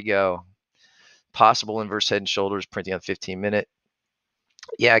 guys. There you go. Possible inverse head and shoulders printing on 15-minute.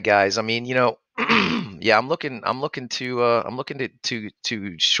 Yeah, guys. I mean, you know, yeah, I'm looking to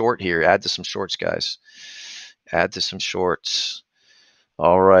short here. Add to some shorts, guys. Add to some shorts.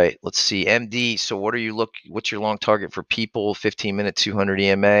 All right, let's see. MD. So what's your long target for people? 15-minute 200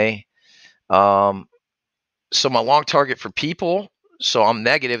 EMA. So my long target for people, so I'm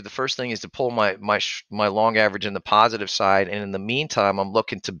negative. The first thing is to pull my long average in the positive side, and in the meantime, I'm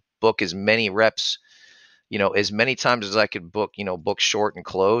looking to book as many reps, you know, as many times as I could book, you know, book short and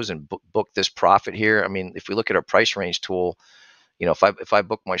close and book this profit here. I mean, if we look at our price range tool, you know, if I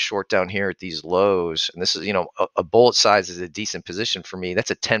book my short down here at these lows, and this is, you know, a bullet size is a decent position for me. That's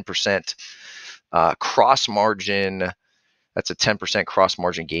a 10% cross margin. That's a 10% cross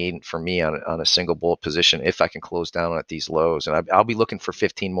margin gain for me on a single bullet position if I can close down at these lows. And I'll be looking for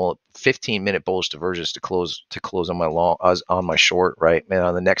 15-minute bullish divergence to close on my on my short, right? And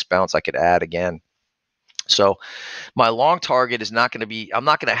on the next bounce, I could add again. So my long target is not going to be, I'm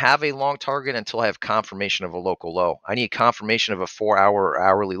not going to have a long target until I have confirmation of a local low. I need confirmation of a 4-hour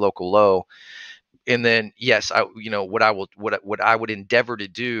hourly local low. And then, yes, what I would endeavor to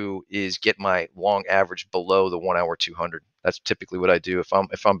do is get my long average below the 1-hour 200. That's typically what I do. If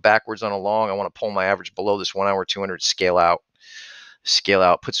I'm backwards on a long, I want to pull my average below this 1-hour 200, scale out,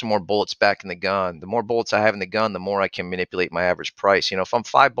 put some more bullets back in the gun. The more bullets I have in the gun, the more I can manipulate my average price. You know, if I'm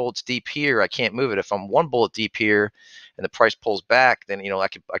 5 bullets deep here, I can't move it. If I'm 1 bullet deep here and the price pulls back, then, you know, I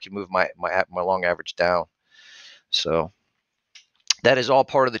could move my long average down. So that is all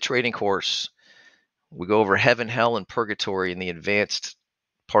part of the trading course. We go over heaven, hell, and purgatory in the advanced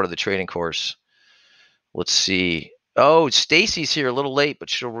part of the trading course. Let's see. Oh, Stacy's here a little late, but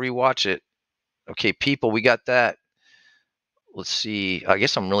she'll rewatch it. Okay, people, we got that. Let's see. I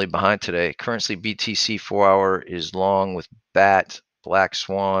guess I'm really behind today. Currency BTC 4-hour is long with BAT, Black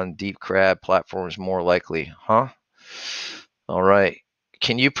Swan, Deep Crab platforms more likely. Huh? All right.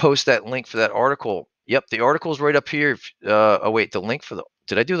 Can you post that link for that article? Yep, the article's right up here. Oh, wait, the link for the...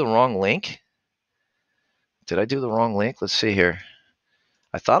 Did I do the wrong link? Did I do the wrong link? Let's see here.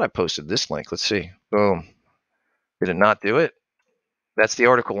 I thought I posted this link. Let's see. Boom. Did it not do it? That's the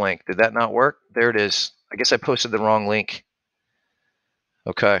article link. Did that not work? There it is. I guess I posted the wrong link.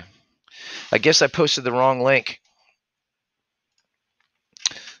 Okay. I guess I posted the wrong link.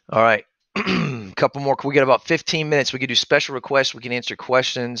 All right. A couple more. We got about 15 minutes. We can do special requests. We can answer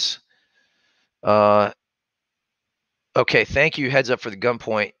questions. Okay. Thank you. Heads up for the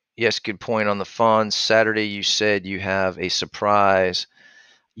gunpoint. Yes, good point on the funds. Saturday, you said you have a surprise.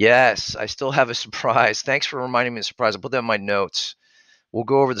 Yes, I still have a surprise. Thanks for reminding me of the surprise. I'll put that in my notes. We'll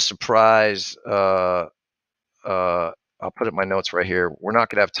go over the surprise. I'll put it in my notes right here. We're not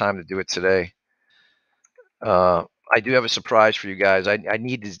going to have time to do it today. I do have a surprise for you guys. I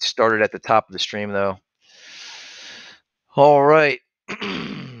need to start it at the top of the stream, though. All right.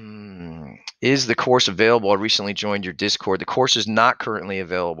 Is the course available? I recently joined your Discord. The course is not currently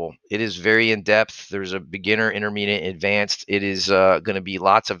available. It is very in-depth. There's a beginner, intermediate, advanced. It is going to be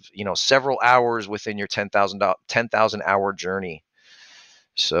lots of, you know, several hours within your 10,000 hour journey.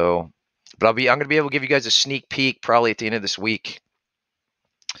 So, but I'm going to be able to give you guys a sneak peek probably at the end of this week.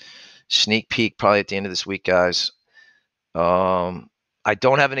 Guys. I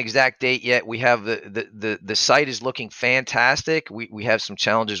don't have an exact date yet. We have the site is looking fantastic. We have some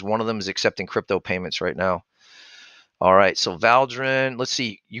challenges. One of them is accepting crypto payments right now. All right, so Valdrin, let's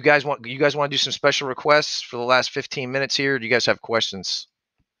see. You guys want to do some special requests for the last 15 minutes here? Or do you guys have questions?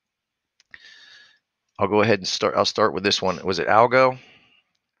 I'll go ahead and start. I'll start with this one. Was it Algo?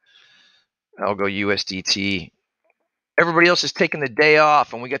 Algo USDT. Everybody else is taking the day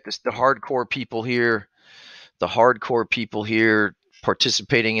off, and we got the hardcore people here. The hardcore people here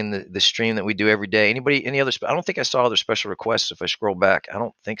participating in the stream that we do every day. Any other? I don't think I saw other special requests. If I scroll back, I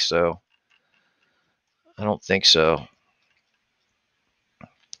don't think so. So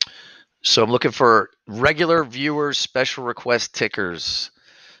I'm looking for regular viewers, special request tickers.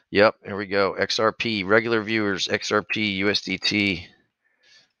 Yep, here we go. XRP, regular viewers, XRP, USDT,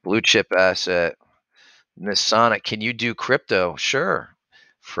 blue chip asset. Nisana, can you do crypto? Sure.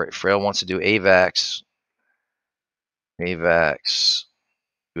 Frail wants to do AVAX. AVAX,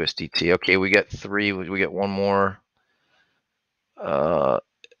 USDT. Okay, we got three. We got one more.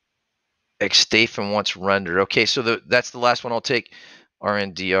 Xstafen wants rendered. Okay, so that's the last one I'll take.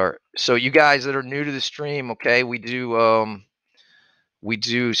 RNDR. So you guys that are new to the stream, okay, we do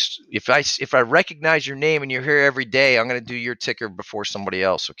if I recognize your name and you're here every day, I'm going to do your ticker before somebody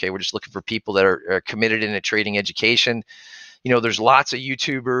else. Okay, we're just looking for people that are committed in a trading education. You know, there's lots of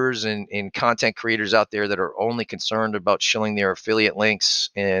YouTubers and content creators out there that are only concerned about shilling their affiliate links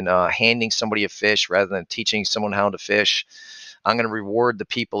and handing somebody a fish rather than teaching someone how to fish. I'm going to reward the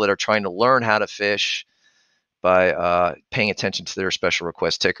people that are trying to learn how to fish by paying attention to their special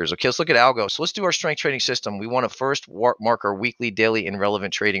request tickers. Okay, let's look at algo. So let's do our strength trading system. We want to first mark our weekly, daily, and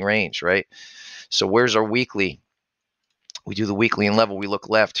relevant trading range, right? So where's our weekly? We do the weekly and level. We look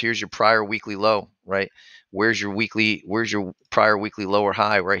left. Here's your prior weekly low, right? Where's your prior weekly low or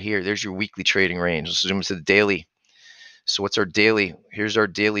high? Right here. There's your weekly trading range. Let's zoom into the daily. So what's our daily? Here's our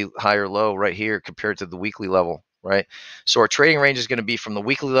daily high or low right here compared to the weekly level, right? So our trading range is going to be from the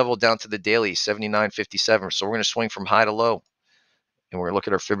weekly level down to the daily, 79.57. So we're going to swing from high to low. And we're going to look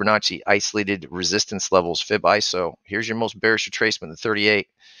at our Fibonacci isolated resistance levels, Fib ISO. Here's your most bearish retracement, the 38.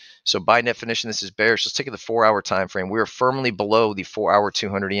 So by definition, this is bearish. Let's take the 4-hour time frame. We are firmly below the 4-hour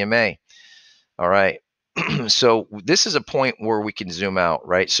 200 EMA. All right. So this is a point where we can zoom out,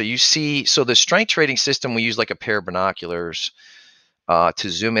 right? So you see, so the strength trading system, we use like a pair of binoculars to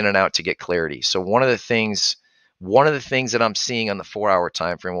zoom in and out to get clarity. So one of the things that I'm seeing on the 4-hour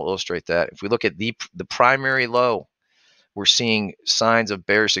time frame will illustrate that. If we look at the primary low, we're seeing signs of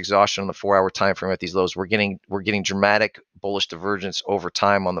bearish exhaustion on the 4-hour time frame at these lows. We're getting dramatic bullish divergence over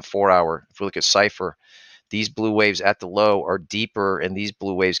time on the 4-hour. If we look at Cypher, these blue waves at the low are deeper and these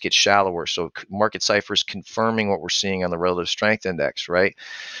blue waves get shallower. So market Cypher is confirming what we're seeing on the relative strength index, right?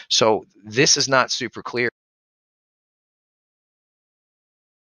 So this is not super clear.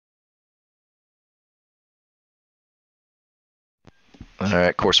 All right,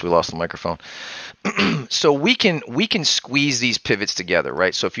 of course we lost the microphone. So we can squeeze these pivots together,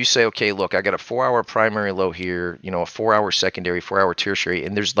 right? So if you say, okay, look, I got a 4-hour primary low here, you know, a 4-hour secondary, 4-hour tertiary,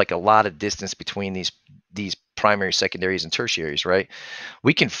 and there's like a lot of distance between these primary, secondaries, and tertiaries, right?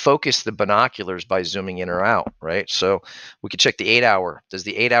 We can focus the binoculars by zooming in or out, right? So we can check the 8-hour. Does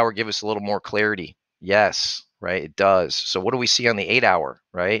the 8-hour give us a little more clarity? Yes, right? It does. So what do we see on the 8-hour,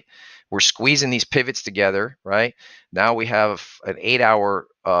 right? We're squeezing these pivots together, right? Now we have an 8-hour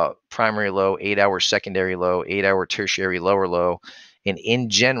primary low, 8-hour secondary low, 8-hour tertiary lower low. And in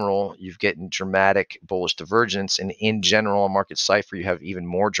general, you've getting dramatic bullish divergence. And in general, on market Cypher, you have even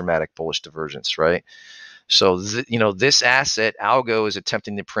more dramatic bullish divergence, right? So, you know, this asset, Algo, is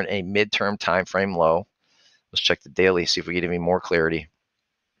attempting to print a midterm time frame low. Let's check the daily, see if we get any more clarity.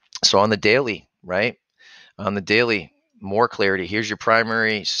 So on the daily, right? On the daily, more clarity. Here's your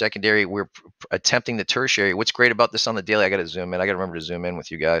primary, secondary. We're attempting the tertiary. What's great about this on the daily? I got to zoom in. I got to remember to zoom in with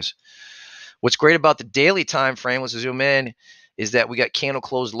you guys. What's great about the daily time frame, let's zoom in, is that we got candle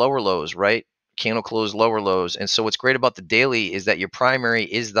closed lower lows, right? Candle closed lower lows. And so what's great about the daily is that your primary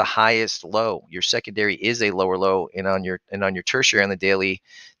is the highest low. Your secondary is a lower low, and on your tertiary on the daily,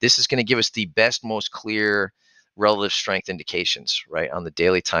 this is going to give us the best, most clear relative strength indications, right, on the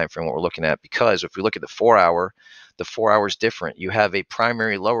daily time frame, what we're looking at. Because if we look at the 4-hour, the 4-hour is different. You have a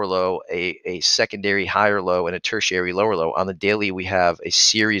primary lower low, a secondary higher low, and a tertiary lower low. On the daily, we have a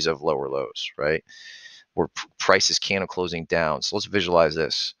series of lower lows, right, where price is candle closing down. So let's visualize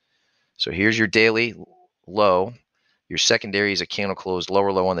this. So here's your daily low. Your secondary is a candle closed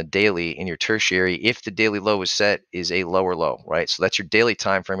lower low on the daily, and your tertiary, if the daily low is set, is a lower low, right? So that's your daily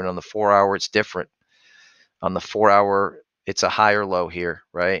time frame. And on the 4-hour, it's different. On the 4-hour, it's a higher low here,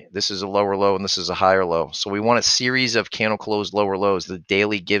 right? This is a lower low and this is a higher low. So we want a series of candle closed lower lows. The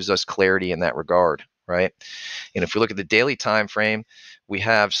daily gives us clarity in that regard, right? And if we look at the daily time frame, we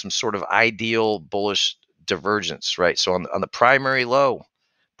have some sort of ideal bullish divergence, right? So on the primary low,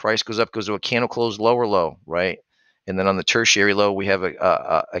 price goes up, goes to a candle closed lower low, right? And then on the tertiary low, we have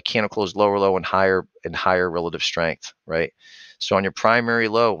a candle closed lower low and higher relative strength, right? So on your primary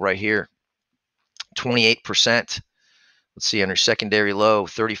low right here, 28%. Let's see, on your secondary low,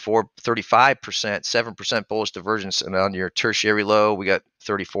 34, 35%, 7% bullish divergence. And on your tertiary low, we got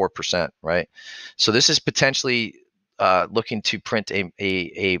 34%, right? So this is potentially looking to print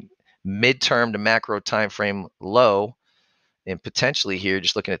a midterm to macro time frame low. And potentially here,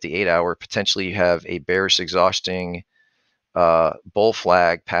 just looking at the 8-hour, potentially you have a bearish exhausting bull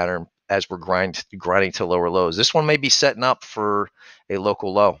flag pattern as we're grinding to lower lows. This one may be setting up for a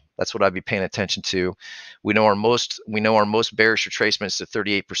local low. That's what I'd be paying attention to. We know our most bearish retracement is the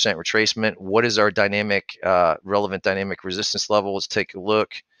 38% retracement. What is our relevant dynamic resistance level? Let's take a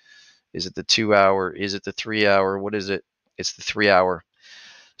look. Is it the 2 hour? Is it the 3 hour? What is it? It's the 3 hour.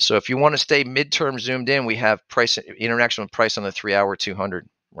 So if you want to stay midterm zoomed in, we have interaction with price on the 3 hour 200,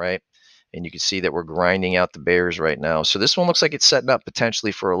 right? And you can see that we're grinding out the bears right now. So this one looks like it's setting up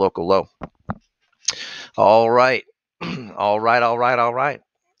potentially for a local low. All right. All right.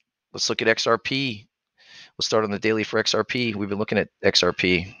 Let's look at XRP. We'll start on the daily for XRP. We've been looking at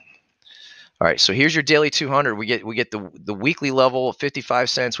XRP. All right, so here's your daily 200. We get the weekly level of 55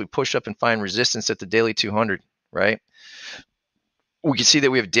 cents. We push up and find resistance at the daily 200, right? We can see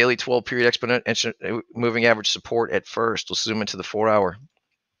that we have daily 12-period exponential moving average support at first. We'll zoom into the 4 hour.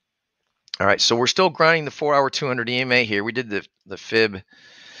 All right, so we're still grinding the 4 hour 200 EMA here. We did the fib.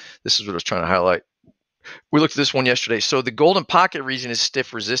 This is what I was trying to highlight. We looked at this one yesterday. So the golden pocket region is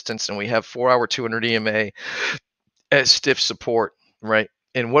stiff resistance, and we have 4 hour 200 EMA as stiff support, right?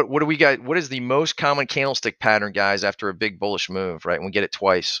 And what do we got? What is the most common candlestick pattern, guys, after a big bullish move, right? And we get it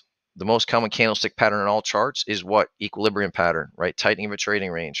twice. The most common candlestick pattern in all charts is what? Equilibrium pattern, right? Tightening of a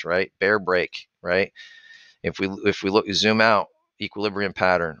trading range, right? Bear break, right? If we zoom out, equilibrium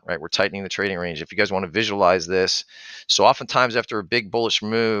pattern, right? We're tightening the trading range. If you guys want to visualize this, so oftentimes after a big bullish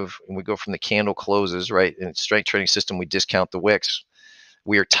move, and we go from the candle closes, right? In strength trading system, we discount the wicks.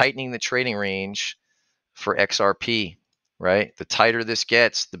 We are tightening the trading range for XRP, right? The tighter this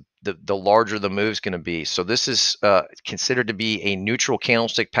gets, the larger the move's going to be. So this is considered to be a neutral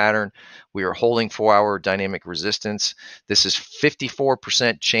candlestick pattern. We are holding 4 hour dynamic resistance. This is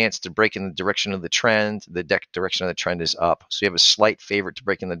 54% chance to break in the direction of the trend. The direction of the trend is up. So you have a slight favorite to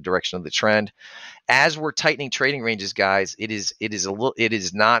break in the direction of the trend. As we're tightening trading ranges, guys, this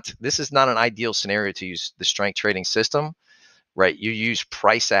is not an ideal scenario to use the strength trading system, right? You use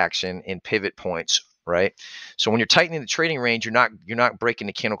price action in pivot points, right? So when you're tightening the trading range, you're not breaking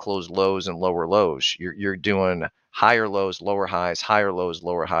the candle close lows and lower lows. You're doing higher lows, lower highs, higher lows,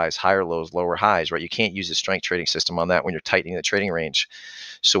 lower highs, higher lows, lower highs, right? You can't use the strength trading system on that when you're tightening the trading range.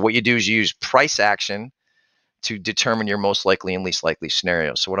 So what you do is you use price action to determine your most likely and least likely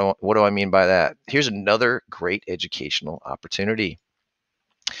scenario. So what do I mean by that? Here's another great educational opportunity.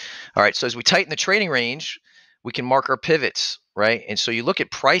 All right, so as we tighten the trading range, we can mark our pivots, right? And so you look at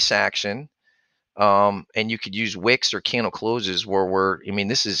price action, and you could use wicks or candle closes where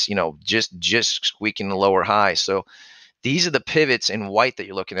this is, just squeaking the lower high. So these are the pivots in white that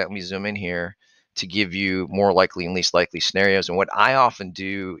you're looking at. Let me zoom in here to give you more likely and least likely scenarios. And what I often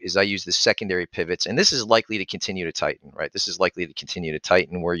do is I use the secondary pivots, and this is likely to continue to tighten, right? This is likely to continue to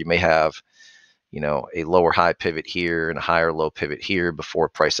tighten where you may have, a lower high pivot here and a higher low pivot here before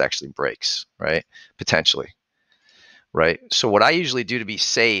price actually breaks, right? Potentially. Right. So what I usually do to be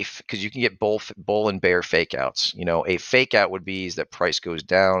safe, because you can get both bull and bear fake outs. A fake out would be is that price goes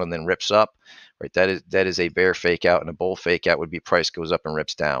down and then rips up, right? That is a bear fake out, and a bull fake out would be price goes up and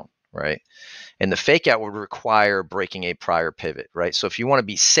rips down, right? And the fake out would require breaking a prior pivot, right? So if you want to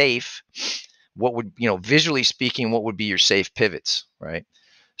be safe, what would, visually speaking, what would be your safe pivots, right?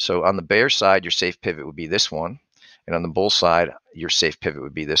 So on the bear side, your safe pivot would be this one, and on the bull side, your safe pivot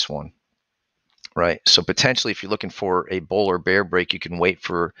would be this one. Right. So potentially, if you're looking for a bull or bear break, you can wait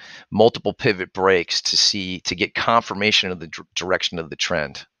for multiple pivot breaks to get confirmation of the direction of the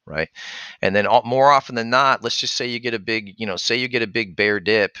trend. Right. And then more often than not, let's just say you get a big, bear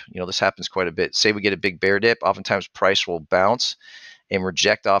dip. This happens quite a bit. Say we get a big bear dip. Oftentimes price will bounce and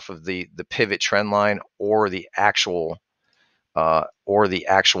reject off of the pivot trend line or the actual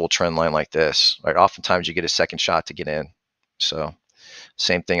trend line like this. Right. Oftentimes you get a second shot to get in. So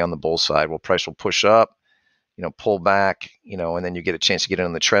same thing on the bull side. Well, price will push up, pull back, and then you get a chance to get in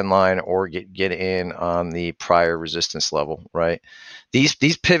on the trend line or get in on the prior resistance level, right?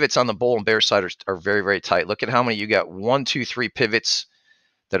 These pivots on the bull and bear side are very, very tight. Look at how many you got. 1, 2, 3 pivots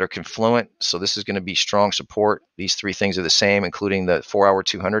that are confluent. So this is going to be strong support. These 3 things are the same, including the 4 hour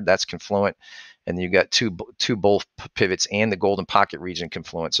 200. That's confluent. And you got two bull pivots and the golden pocket region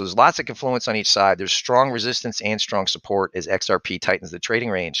confluent. So there's lots of confluence on each side. There's strong resistance and strong support as XRP tightens the trading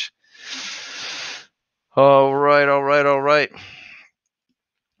range. All right.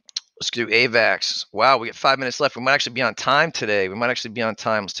 Let's do AVAX. Wow, we got 5 minutes left. We might actually be on time today. Let's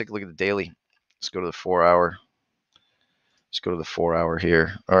take a look at the daily. Let's go to the 4 hour. Let's go to the 4 hour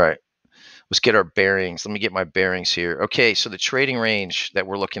here. All right. Let's get our bearings. Let me get my bearings here. Okay, so the trading range that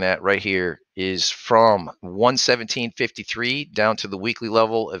we're looking at right here is from 117.53 down to the weekly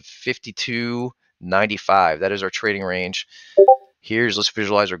level of 52.90. 95. That is our trading range. Let's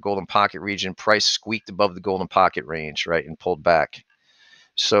visualize our golden pocket region. Price squeaked above the golden pocket range, right, and pulled back.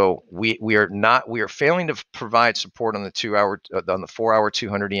 So we are failing to provide support on the 4-hour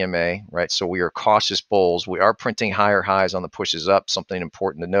 200 EMA, right? So we are cautious bulls. We are printing higher highs on the pushes up, something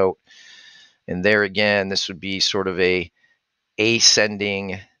important to note. And there again, this would be sort of a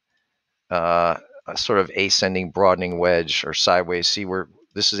ascending broadening wedge or sideways. See,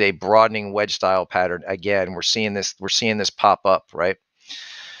 this is a broadening wedge style pattern. Again, we're seeing this pop up, right?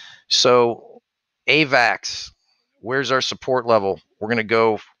 So AVAX, where's our support level? We're gonna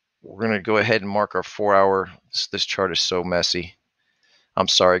go ahead and mark our 4-hour. This chart is so messy. I'm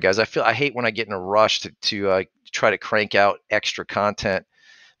sorry, guys. I hate when I get in a rush to try to crank out extra content.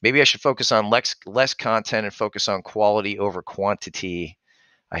 Maybe I should focus on less content and focus on quality over quantity.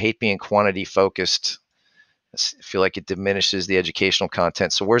 I hate being quantity focused. I feel like it diminishes the educational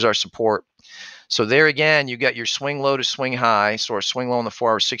content. So where's our support? So there again, you got your swing low to swing high. So our swing low on the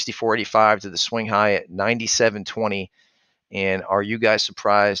 4 hour 64.85 to the swing high at 97.20. And are you guys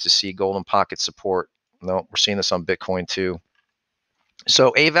surprised to see golden pocket support? No, we're seeing this on Bitcoin too.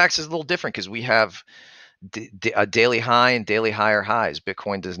 So AVAX is a little different because we have a daily high and daily higher highs.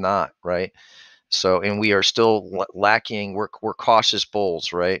 Bitcoin does not, right? So, and we are still lacking. We're cautious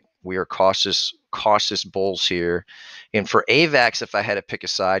bulls, right? We are cautious bulls here. And for AVAX, if I had to pick a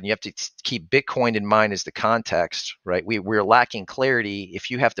side, and you have to keep Bitcoin in mind as the context, right? We're lacking clarity. If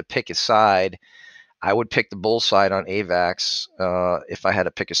you have to pick a side, I would pick the bull side on AVAX. If I had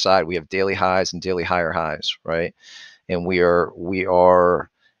to pick a side, we have daily highs and daily higher highs, right? And we are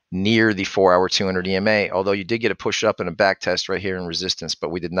near the 4-hour 200 EMA, although you did get a push up and a back test right here in resistance, but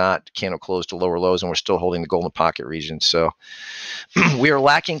we did not candle close to lower lows, and we're still holding the golden pocket region. So we are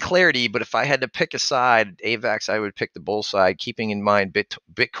lacking clarity, but if I had to pick a side, AVAX, I would pick the bull side, keeping in mind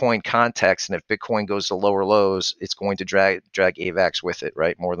Bitcoin context, and if Bitcoin goes to lower lows, it's going to drag AVAX with it,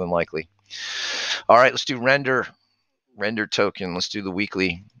 right? More than likely. All right, let's do render token. Let's do the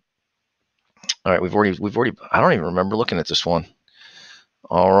weekly. All right, we've already. I don't even remember looking at this one.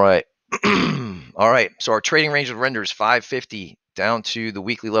 All right. All right. So our trading range of render is 550 down to the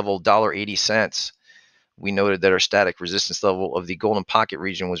weekly level $1.80. We noted that our static resistance level of the golden pocket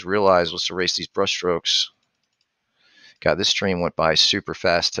region was realized. Let's erase these brush strokes. God, this stream went by super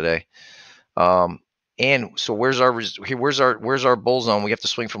fast today. And so where's our bull zone? We have to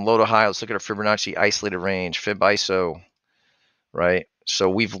swing from low to high. Let's look at our Fibonacci isolated range, Fib ISO, right? So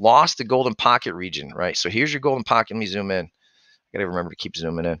we've lost the golden pocket region, right? So here's your golden pocket. Let me zoom in. I gotta remember to keep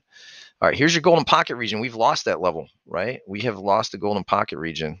zooming in. All right, here's your golden pocket region. We've lost that level, right? We have lost the golden pocket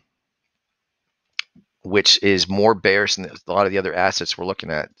region, which is more bearish than a lot of the other assets we're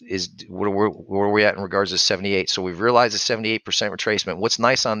looking at. Where are we at in regards to 78? So we've realized a 78% retracement. What's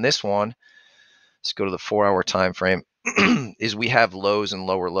nice on this one, let's go to the 4-hour time frame, is we have lows and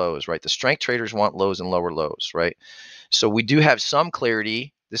lower lows, right? The strength traders want lows and lower lows, right? So we do have some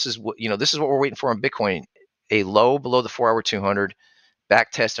clarity. This is what we're waiting for on Bitcoin. A low below the 4-hour 200,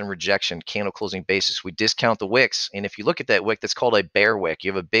 back test and rejection, candle closing basis. We discount the wicks, and if you look at that wick, that's called a bear wick.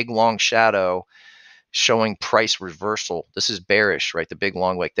 You have a big long shadow showing price reversal. This is bearish, right? The big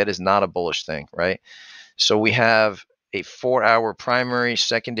long wick. That is not a bullish thing, right? So we have a 4-hour primary,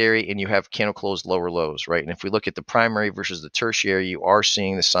 secondary, and you have candle closed lower lows, right? And if we look at the primary versus the tertiary, you are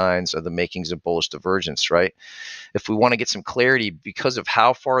seeing the signs of the makings of bullish divergence, right? If we want to get some clarity because of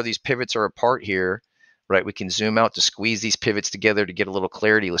how far these pivots are apart here, right, we can zoom out to squeeze these pivots together to get a little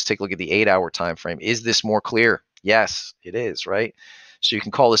clarity. Let's take a look at the 8-hour time frame. Is this more clear? Yes, it is, right? So you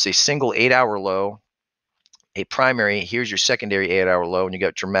can call this a single 8-hour low, a primary. Here's your secondary 8-hour low, and you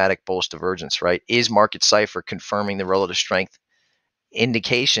got dramatic bullish divergence, right? Is market cipher confirming the relative strength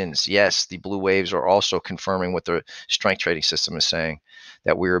indications? Yes, the blue waves are also confirming what the strength trading system is saying,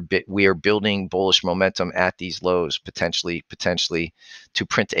 that we are building bullish momentum at these lows, potentially to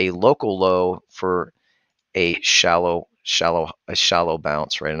print a local low for a shallow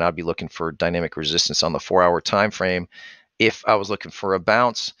bounce, right? And I'd be looking for dynamic resistance on the 4-hour time frame. If I was looking for a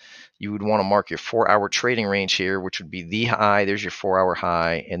bounce, you would want to mark your 4-hour trading range here, which would be the high. There's your 4-hour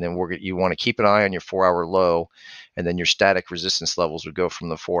high, and then you want to keep an eye on your 4-hour low, and then your static resistance levels would go from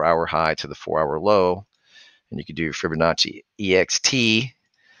the 4-hour high to the 4-hour low, and you could do your Fibonacci EXT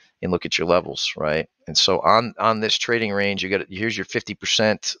and look at your levels, right? And so on this trading range, here's your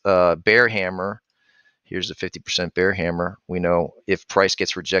 50% bear hammer. Here's the 50% bear hammer. We know if price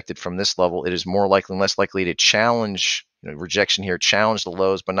gets rejected from this level, it is more likely and less likely to challenge, rejection here, challenge the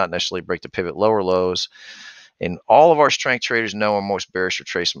lows, but not necessarily break the pivot lower lows. And all of our strength traders know our most bearish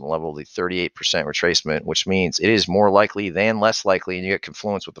retracement level, the 38% retracement, which means it is more likely than less likely. And you get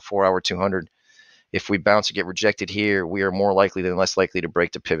confluence with the 4-hour 200 If we bounce and get rejected here, we are more likely than less likely to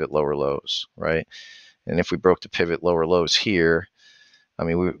break the pivot lower lows, right? And if we broke the pivot lower lows here, I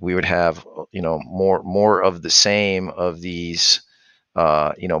mean, we would have, you know, more of the same of these,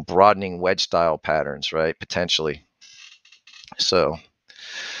 you know, broadening wedge style patterns, right? Potentially. So,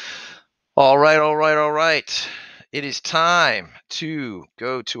 all right. It is time to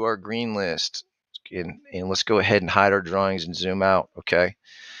go to our green list, and let's go ahead and hide our drawings and zoom out, okay?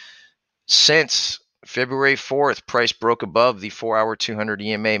 Since February 4th, price broke above the 4-hour 200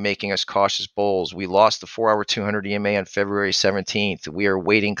 EMA, making us cautious bulls. We lost the 4-hour 200 EMA on February 17th. We are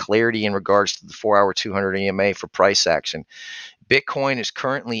waiting clarity in regards to the 4-hour 200 EMA for price action. Bitcoin is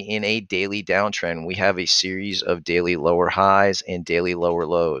currently in a daily downtrend. We have a series of daily lower highs and daily lower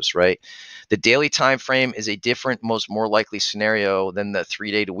lows, right? The daily time frame is a different, more likely scenario than the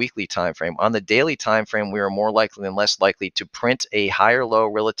 3-day to weekly time frame. On the daily time frame, we are more likely than less likely to print a higher low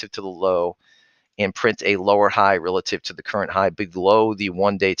relative to the low and print a lower high relative to the current high below the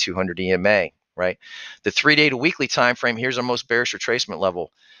 1-day 200 EMA, right? The 3-day to weekly time frame, here's our most bearish retracement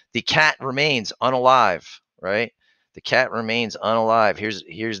level. The cat remains unalive, right? The cat remains unalive.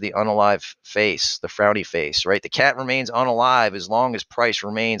 Here's the unalive face, the frowny face, right? The cat remains unalive as long as price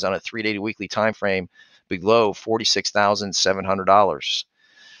remains on a 3-day to weekly time frame below $46,700.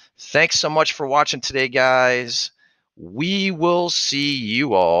 Thanks so much for watching today, guys. We will see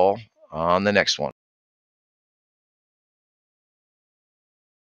you all on the next one.